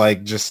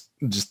just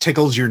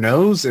tickles your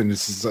nose and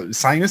it's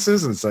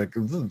sinuses. And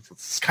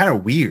it's kind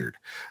of weird.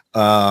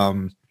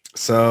 But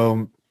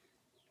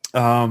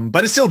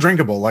it's still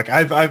drinkable. I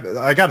got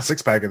a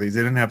 6-pack of these.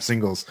 They didn't have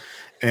singles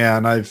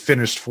and I've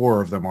finished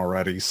 4 of them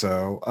already.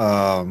 So,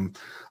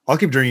 I'll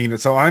keep drinking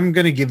it. So I'm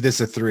going to give this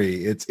a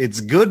 3.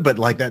 It's good, but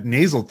that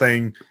nasal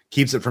thing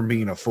keeps it from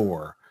being a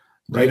 4.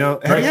 Right.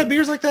 Have you had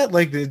beers like that?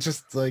 It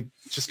just goes.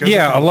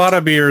 Yeah. A lot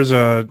of beers,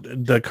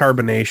 the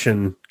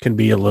carbonation can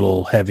be a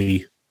little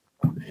heavy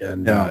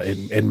and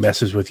it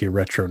messes with you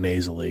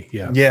retronasally.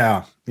 Yeah.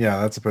 Yeah. Yeah.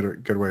 That's a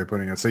good way of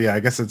putting it. So yeah, I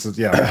guess it's a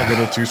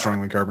little too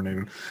strongly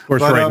carbonated. Of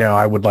course, right now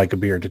I would like a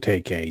beer to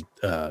take a,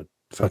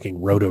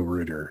 fucking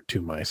Roto-Rooter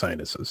to my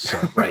sinuses. So.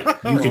 Right.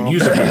 You can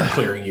use it for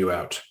clearing you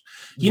out.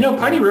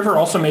 Piney River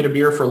also made a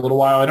beer for a little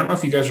while. I don't know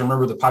if you guys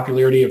remember the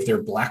popularity of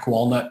their Black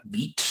Walnut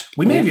Wheat.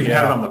 We may have even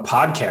had it on the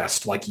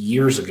podcast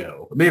years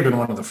ago. It may have been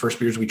one of the first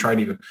beers we tried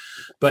even.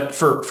 But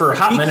for a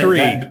hot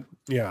minute,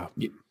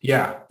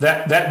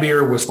 that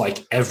beer was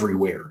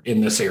everywhere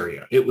in this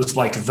area. It was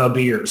the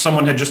beer.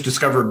 Someone had just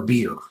discovered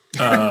beer.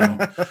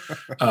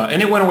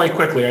 And it went away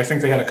quickly. I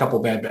think they had a couple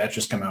bad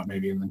batches come out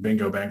maybe and then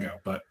bingo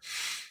bango. But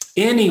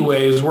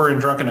anyways, we're in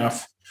Drunk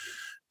Enough.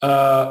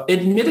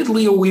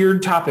 Admittedly a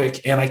weird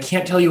topic, and I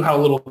can't tell you how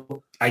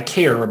little I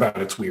care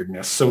about its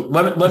weirdness. So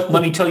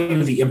let me tell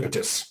you the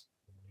impetus.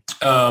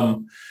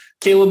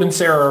 Caleb and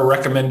Sarah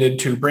recommended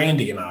to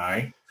Brandy and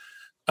I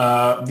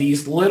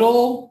these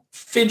little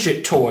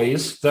fidget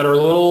toys that are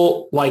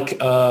little like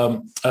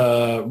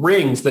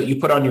rings that you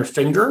put on your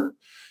finger,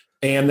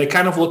 and they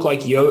kind of look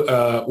like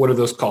what are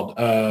those called?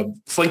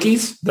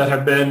 Slinkies that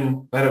have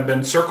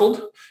been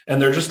circled,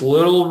 and they're just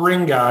little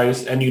ring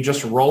guys, and you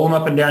just roll them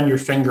up and down your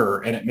finger,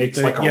 and it makes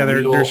they're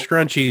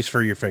scrunchies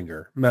for your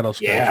finger, metal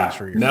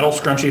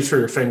scrunchies for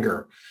your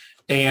finger.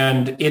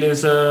 And it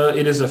is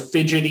a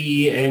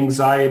fidgety,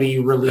 anxiety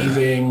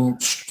relieving,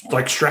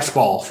 like stress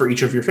ball for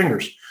each of your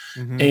fingers.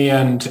 Mm-hmm.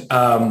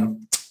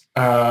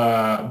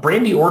 And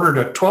Brandy ordered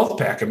a 12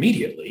 pack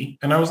immediately,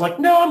 and I was like,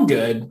 "No, I'm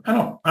good. I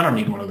don't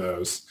need one of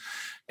those."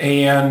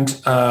 And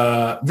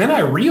then I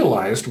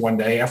realized one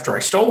day after I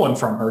stole one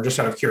from her, just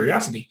out of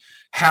curiosity,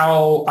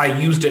 how I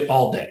used it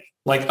all day.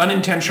 Like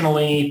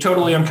unintentionally,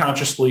 totally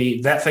unconsciously,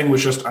 that thing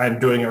was just, I'm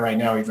doing it right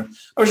now even.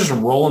 I was just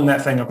rolling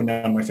that thing up and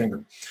down my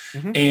finger.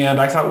 Mm-hmm.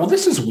 And I thought, well,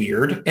 this is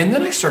weird. And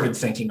then I started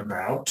thinking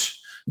about,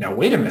 now,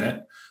 wait a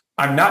minute.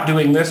 I'm not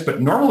doing this, but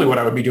normally what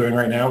I would be doing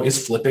right now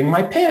is flipping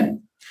my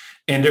pen.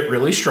 And it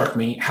really struck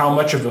me how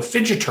much of a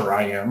fidgeter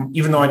I am,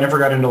 even though I never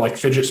got into like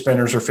fidget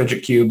spinners or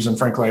fidget cubes. And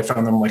frankly, I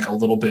found them like a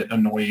little bit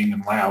annoying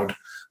and loud,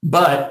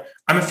 but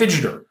I'm a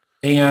fidgeter.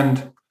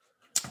 And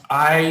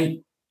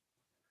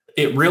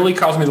it really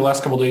caused me the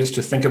last couple of days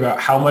to think about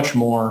how much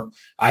more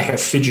I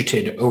have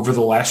fidgeted over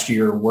the last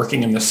year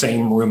working in the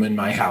same room in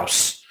my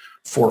house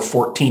for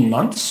 14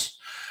 months.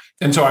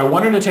 And so I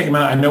wanted to take a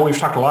minute. I know we've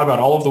talked a lot about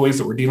all of the ways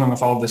that we're dealing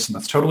with all of this, and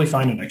that's totally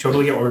fine, and I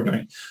totally get what we're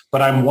doing.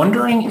 But I'm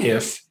wondering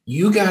if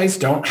you guys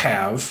don't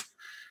have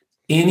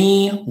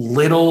any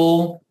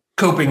little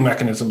coping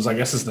mechanisms, I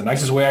guess is the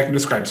nicest way I can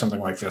describe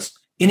something like this.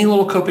 Any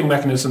little coping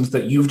mechanisms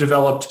that you've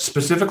developed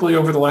specifically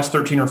over the last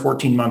 13 or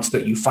 14 months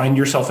that you find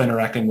yourself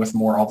interacting with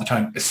more all the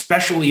time,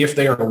 especially if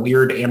they are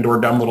weird and or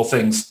dumb little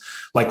things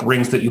like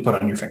rings that you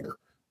put on your finger.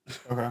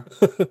 Okay.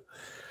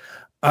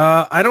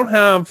 I don't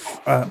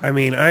have,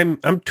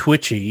 I'm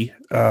twitchy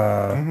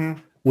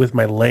with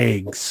my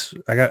legs.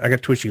 I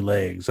got twitchy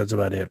legs. That's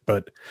about it.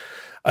 But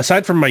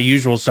aside from my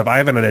usual stuff, I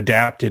haven't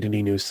adapted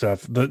any new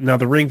stuff. Now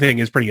the ring thing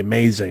is pretty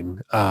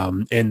amazing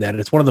in that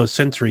it's one of those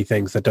sensory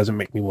things that doesn't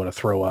make me want to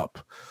throw up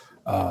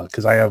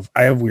because I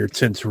have weird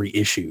sensory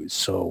issues.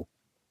 So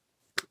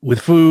with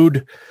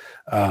food,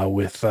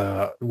 with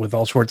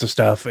all sorts of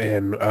stuff,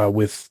 and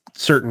with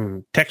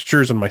certain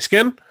textures on my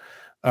skin,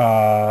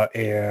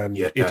 and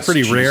it's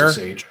pretty rare.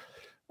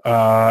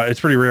 It's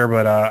pretty rare,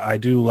 but I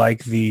do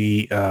like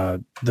the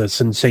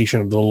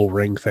sensation of the little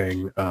ring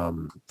thing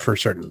for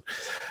certain.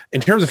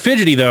 In terms of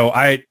fidgety, though,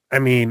 I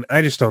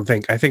just don't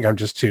think. I think I'm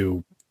just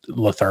too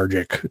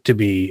lethargic to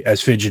be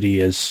as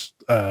fidgety as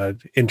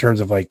in terms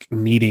of like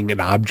needing an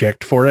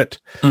object for it.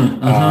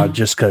 Mm-hmm.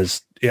 Just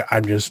because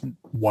I'm just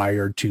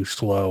wired too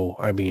slow.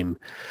 I mean,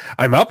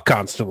 I'm up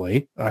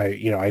constantly.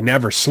 I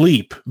never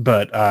sleep,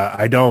 but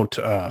I don't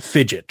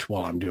fidget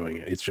while I'm doing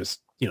it. It's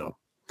just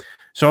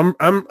So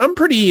I'm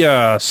pretty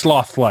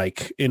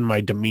sloth-like in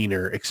my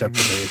demeanor, except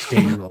for the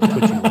occasional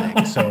twitching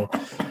leg. So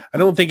I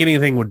don't think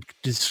anyone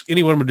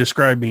would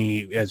describe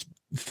me as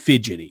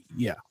fidgety.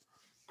 Yeah.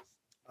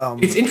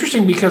 It's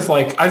interesting because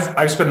like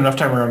I've spent enough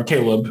time around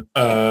Caleb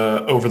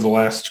over the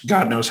last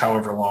God knows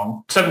however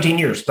long, 17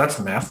 years. That's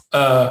the math.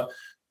 I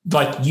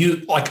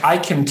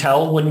can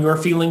tell when you're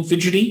feeling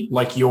fidgety.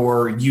 Like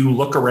you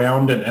look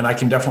around and I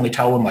can definitely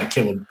tell when like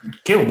Caleb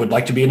would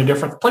like to be in a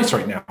different place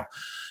right now.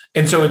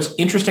 And so it's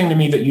interesting to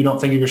me that you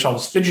don't think of yourself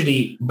as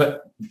fidgety,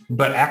 but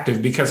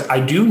active, because I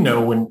do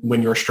know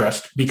when you're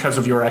stressed because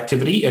of your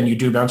activity and you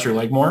do bounce your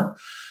leg more.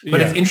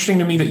 But It's interesting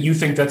to me that you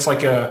think that's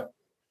like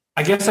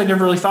I guess I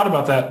never really thought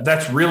about that.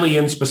 That's really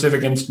in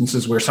specific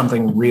instances where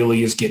something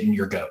really is getting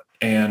your goat.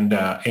 And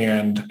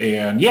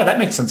yeah, that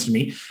makes sense to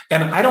me.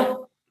 And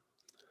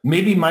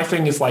maybe my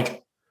thing is like,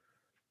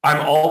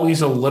 I'm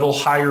always a little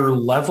higher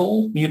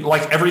level.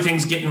 Like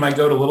everything's getting my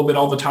goat a little bit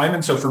all the time.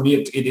 And so for me,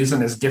 it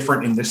isn't as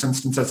different in this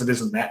instance as it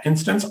is in that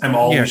instance. I'm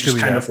always just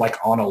kind of like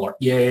on alert.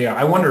 Yeah.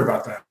 I wonder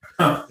about that.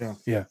 Huh.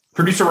 Yeah.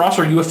 Producer Ross,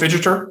 are you a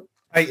fidgeter?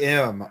 I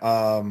am.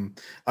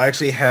 I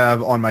actually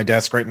have on my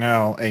desk right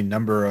now a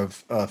number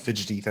of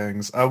fidgety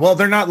things. Well,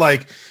 they're not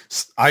like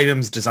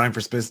items designed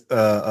for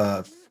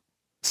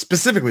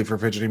specifically for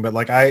fidgeting, but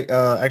like I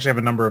actually have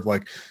a number of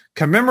like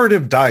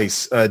commemorative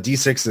dice,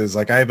 D6s.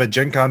 Like I have a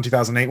Gen Con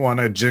 2008 one,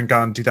 a Gen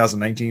Con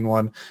 2019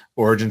 one,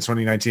 Origins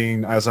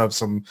 2019. I also have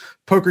some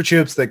poker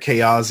chips that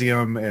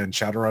Chaosium and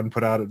Shadowrun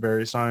put out at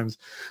various times.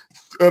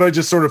 And I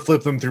just sort of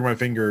flip them through my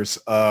fingers.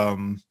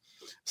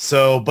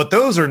 But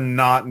those are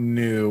not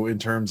new in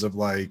terms of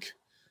like,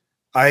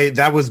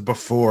 that was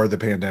before the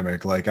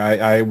pandemic. Like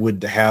I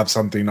would have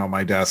something on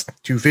my desk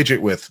to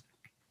fidget with.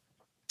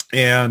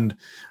 And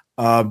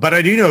but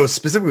I do know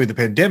specifically with the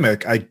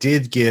pandemic, I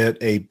did get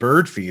a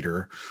bird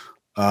feeder.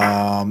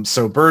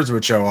 So birds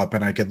would show up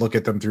and I could look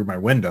at them through my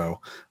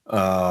window.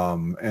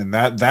 And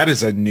that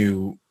is a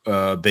new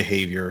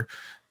behavior.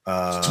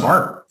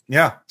 Smart.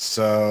 Yeah.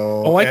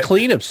 So. Oh, I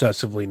clean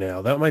obsessively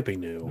now. That might be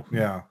new.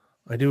 Yeah.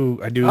 I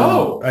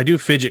do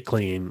fidget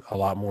clean a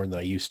lot more than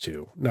I used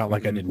to. Not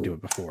like I didn't do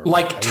it before.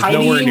 Like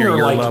tidying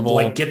or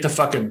like get the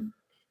fucking,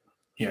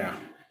 yeah.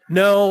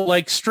 No,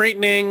 like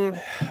straightening,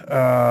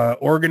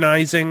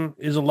 organizing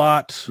is a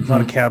lot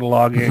of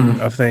cataloging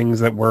of things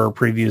that were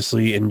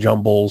previously in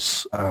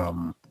jumbles.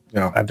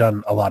 I've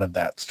done a lot of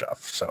that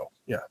stuff. So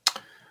yeah,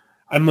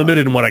 I'm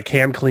limited in what I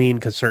can clean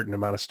because certain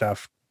amount of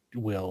stuff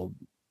will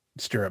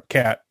stir up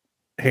cat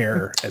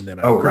hair, and then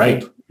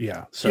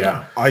yeah. So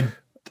yeah, I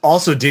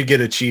also did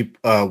get a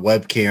cheap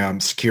webcam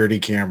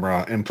security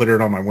camera and put it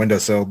on my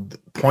windowsill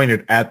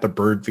pointed at the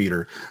bird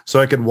feeder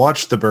so I could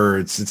watch the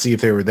birds and see if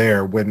they were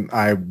there when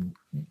I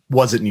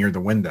wasn't near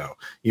the window,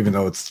 even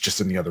though it's just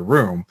in the other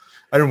room.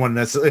 I didn't want to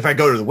necessarily, if I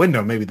go to the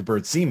window, maybe the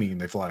birds see me and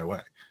they fly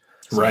away.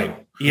 So,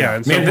 right. Yeah.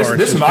 And man,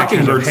 this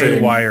mockingbird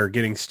haywire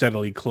getting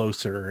steadily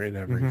closer in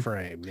every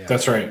frame. Yeah.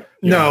 That's right.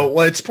 Yeah. No,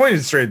 well, it's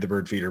pointed straight at the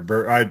bird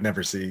feeder. I'd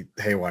never see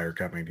haywire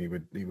coming. He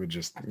would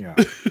just,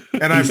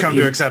 and I've come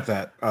to accept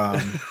that.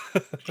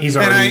 He's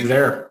already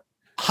there.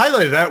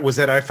 Highlighted that was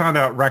that I found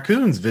out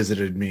raccoons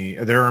visited me.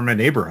 They're in my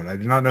neighborhood. I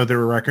did not know there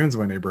were raccoons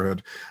in my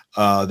neighborhood.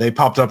 They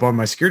popped up on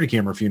my security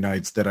camera a few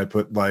nights that I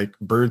put like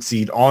bird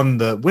seed on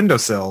the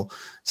windowsill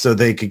so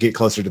they could get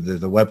closer to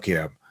the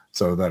webcam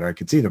so that I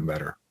could see them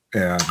better.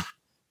 And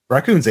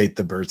raccoons ate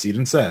the birdseed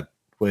instead,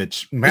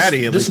 which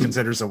Maddie at least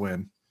considers a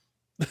win.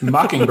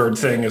 Mockingbird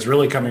thing is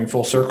really coming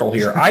full circle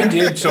here. I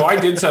did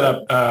set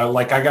up,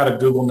 I got a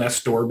Google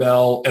Nest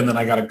doorbell and then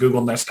I got a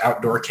Google Nest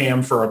outdoor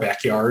cam for our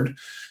backyard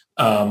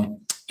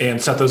and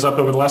set those up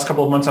over the last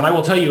couple of months. And I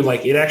will tell you,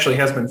 like, it actually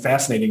has been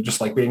fascinating,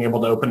 just like being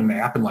able to open an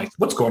app and like,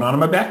 what's going on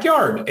in my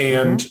backyard?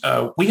 And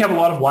we have a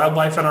lot of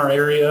wildlife in our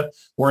area.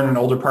 We're in an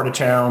older part of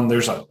town.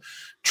 There's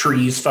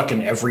trees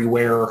fucking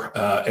everywhere.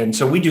 And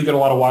so we do get a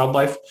lot of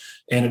wildlife,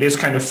 and it is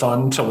kind of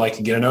fun to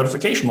like get a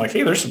notification like,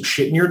 hey, there's some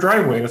shit in your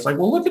driveway. And it's like,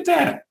 well, look at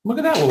that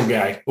little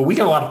guy. Well, we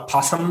get a lot of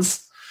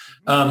possums.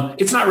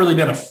 It's not really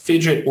been a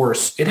fidget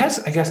it has,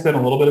 I guess, been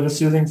a little bit of a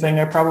soothing thing.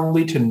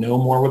 To know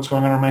more what's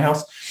going on in my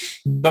house,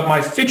 but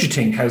my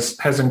fidgeting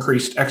has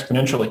increased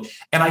exponentially.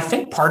 And I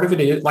think part of it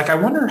is like, I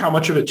wonder how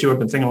much of it too, I've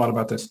been thinking a lot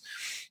about this.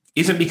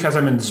 Is it because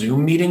I'm in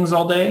Zoom meetings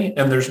all day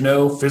and there's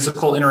no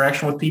physical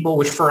interaction with people,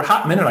 which for a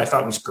hot minute I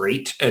thought was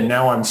great. And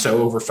now I'm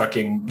so over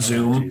fucking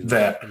Zoom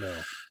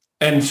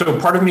and so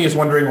part of me is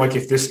wondering like,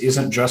 if this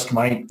isn't just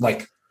I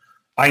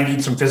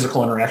need some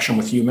physical interaction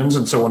with humans.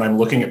 And so when I'm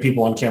looking at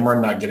people on camera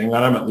and not getting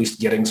that, I'm at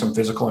least getting some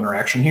physical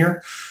interaction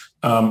here.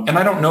 And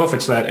I don't know if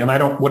it's that,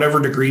 and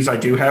whatever degrees I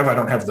do have, I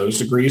don't have those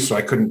degrees. So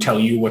I couldn't tell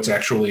you what's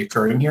actually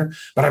occurring here,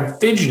 but I'm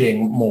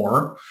fidgeting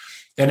more.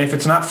 And if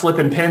it's not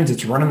flipping pens,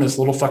 it's running this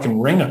little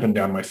fucking ring up and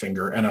down my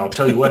finger. And I'll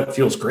tell you what, it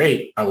feels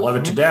great. I love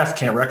it to death.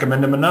 Can't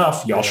recommend them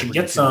enough. Y'all should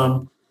get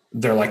some.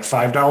 They're like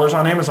 $5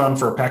 on Amazon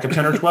for a pack of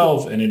 10 or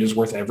 12, and it is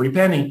worth every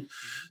penny.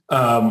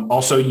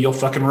 Also, you'll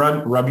fucking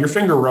rub your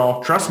finger raw.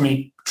 Trust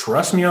me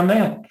on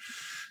that.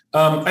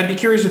 I'd be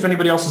curious if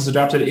anybody else has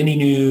adopted any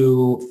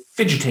new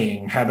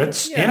fidgeting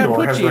habits and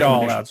or has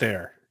y'all out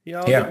there.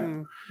 Y'all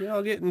getting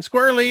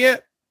squirrely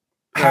yet?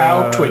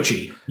 How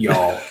twitchy,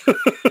 y'all.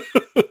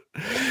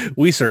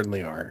 We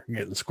certainly are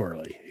getting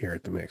squirrely here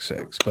at the Mix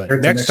 6, but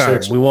next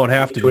time we won't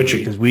have to twitchy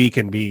because we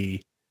can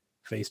be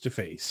face to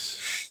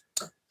face.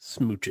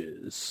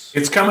 Smooches.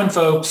 It's coming,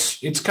 folks.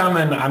 It's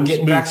coming. I'm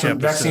getting back from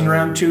vaccine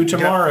round 2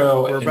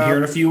 tomorrow. And here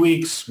in a few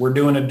weeks, we're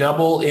doing a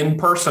double in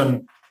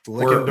person.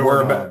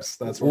 We're about.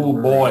 That's oh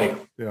boy.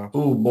 Yeah.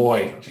 Oh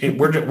boy.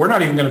 We're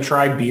not even going to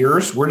try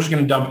beers. We're just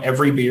going to dump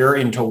every beer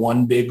into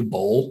one big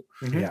bowl,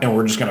 and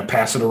we're just going to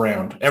pass it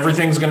around.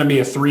 Everything's going to be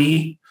a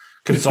 3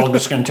 because it's all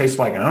just going to taste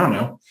like, I don't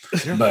know,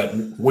 but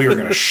we are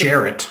going to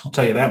share it. I'll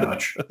tell you that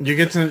much. You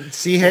get to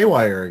see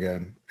Haywire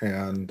again,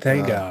 and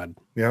thank God.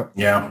 Yep.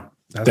 Yeah.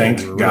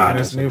 Thank God.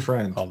 His new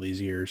friend. All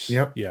these years.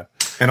 Yep. Yeah.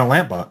 And a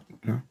Lampbot.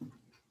 Yeah.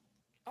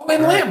 Oh,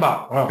 and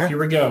Lampbot. Well, here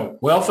we go.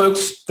 Well,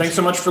 folks, thanks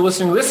so much for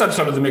listening to this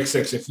episode of The Mix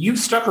 6. If you've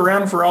stuck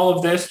around for all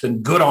of this,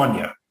 then good on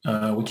you.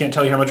 We can't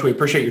tell you how much we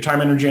appreciate your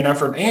time, energy, and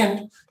effort.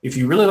 And if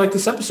you really like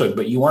this episode,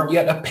 but you aren't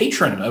yet a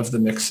patron of The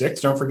Mix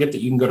 6, don't forget that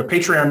you can go to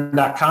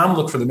patreon.com,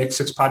 look for The Mix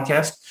 6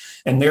 podcast.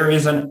 And there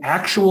is an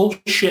actual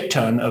shit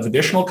ton of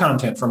additional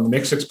content from the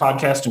Mix 6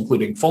 podcast,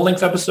 including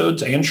full-length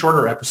episodes and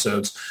shorter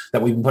episodes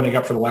that we've been putting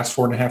up for the last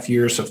 4.5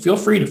 years. So feel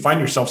free to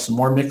find yourself some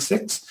more Mix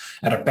 6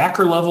 at a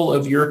backer level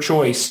of your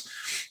choice.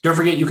 Don't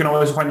forget, you can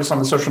always find us on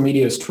the social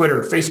medias,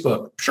 Twitter,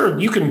 Facebook. Sure,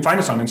 you can find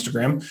us on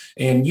Instagram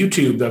and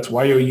YouTube. That's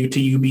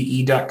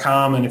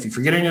youtube.com. And if you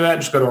forget any of that,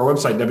 just go to our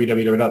website,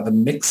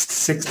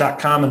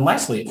 www.themixed6.com. And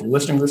lastly, if you're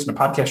listening to this in a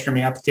podcast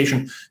streaming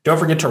application, don't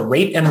forget to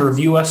rate and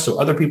review us so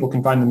other people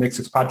can find the Mix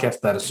 6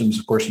 podcast. That assumes,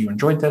 of course, you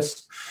enjoyed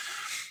this.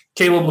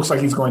 Caleb looks like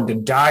he's going to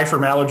die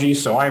from allergies,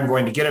 so I'm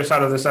going to get us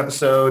out of this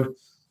episode.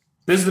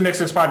 This is the Mix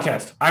 6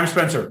 podcast. I'm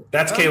Spencer.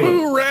 That's Caleb.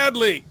 Ooh,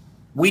 Radley.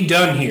 We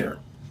done here.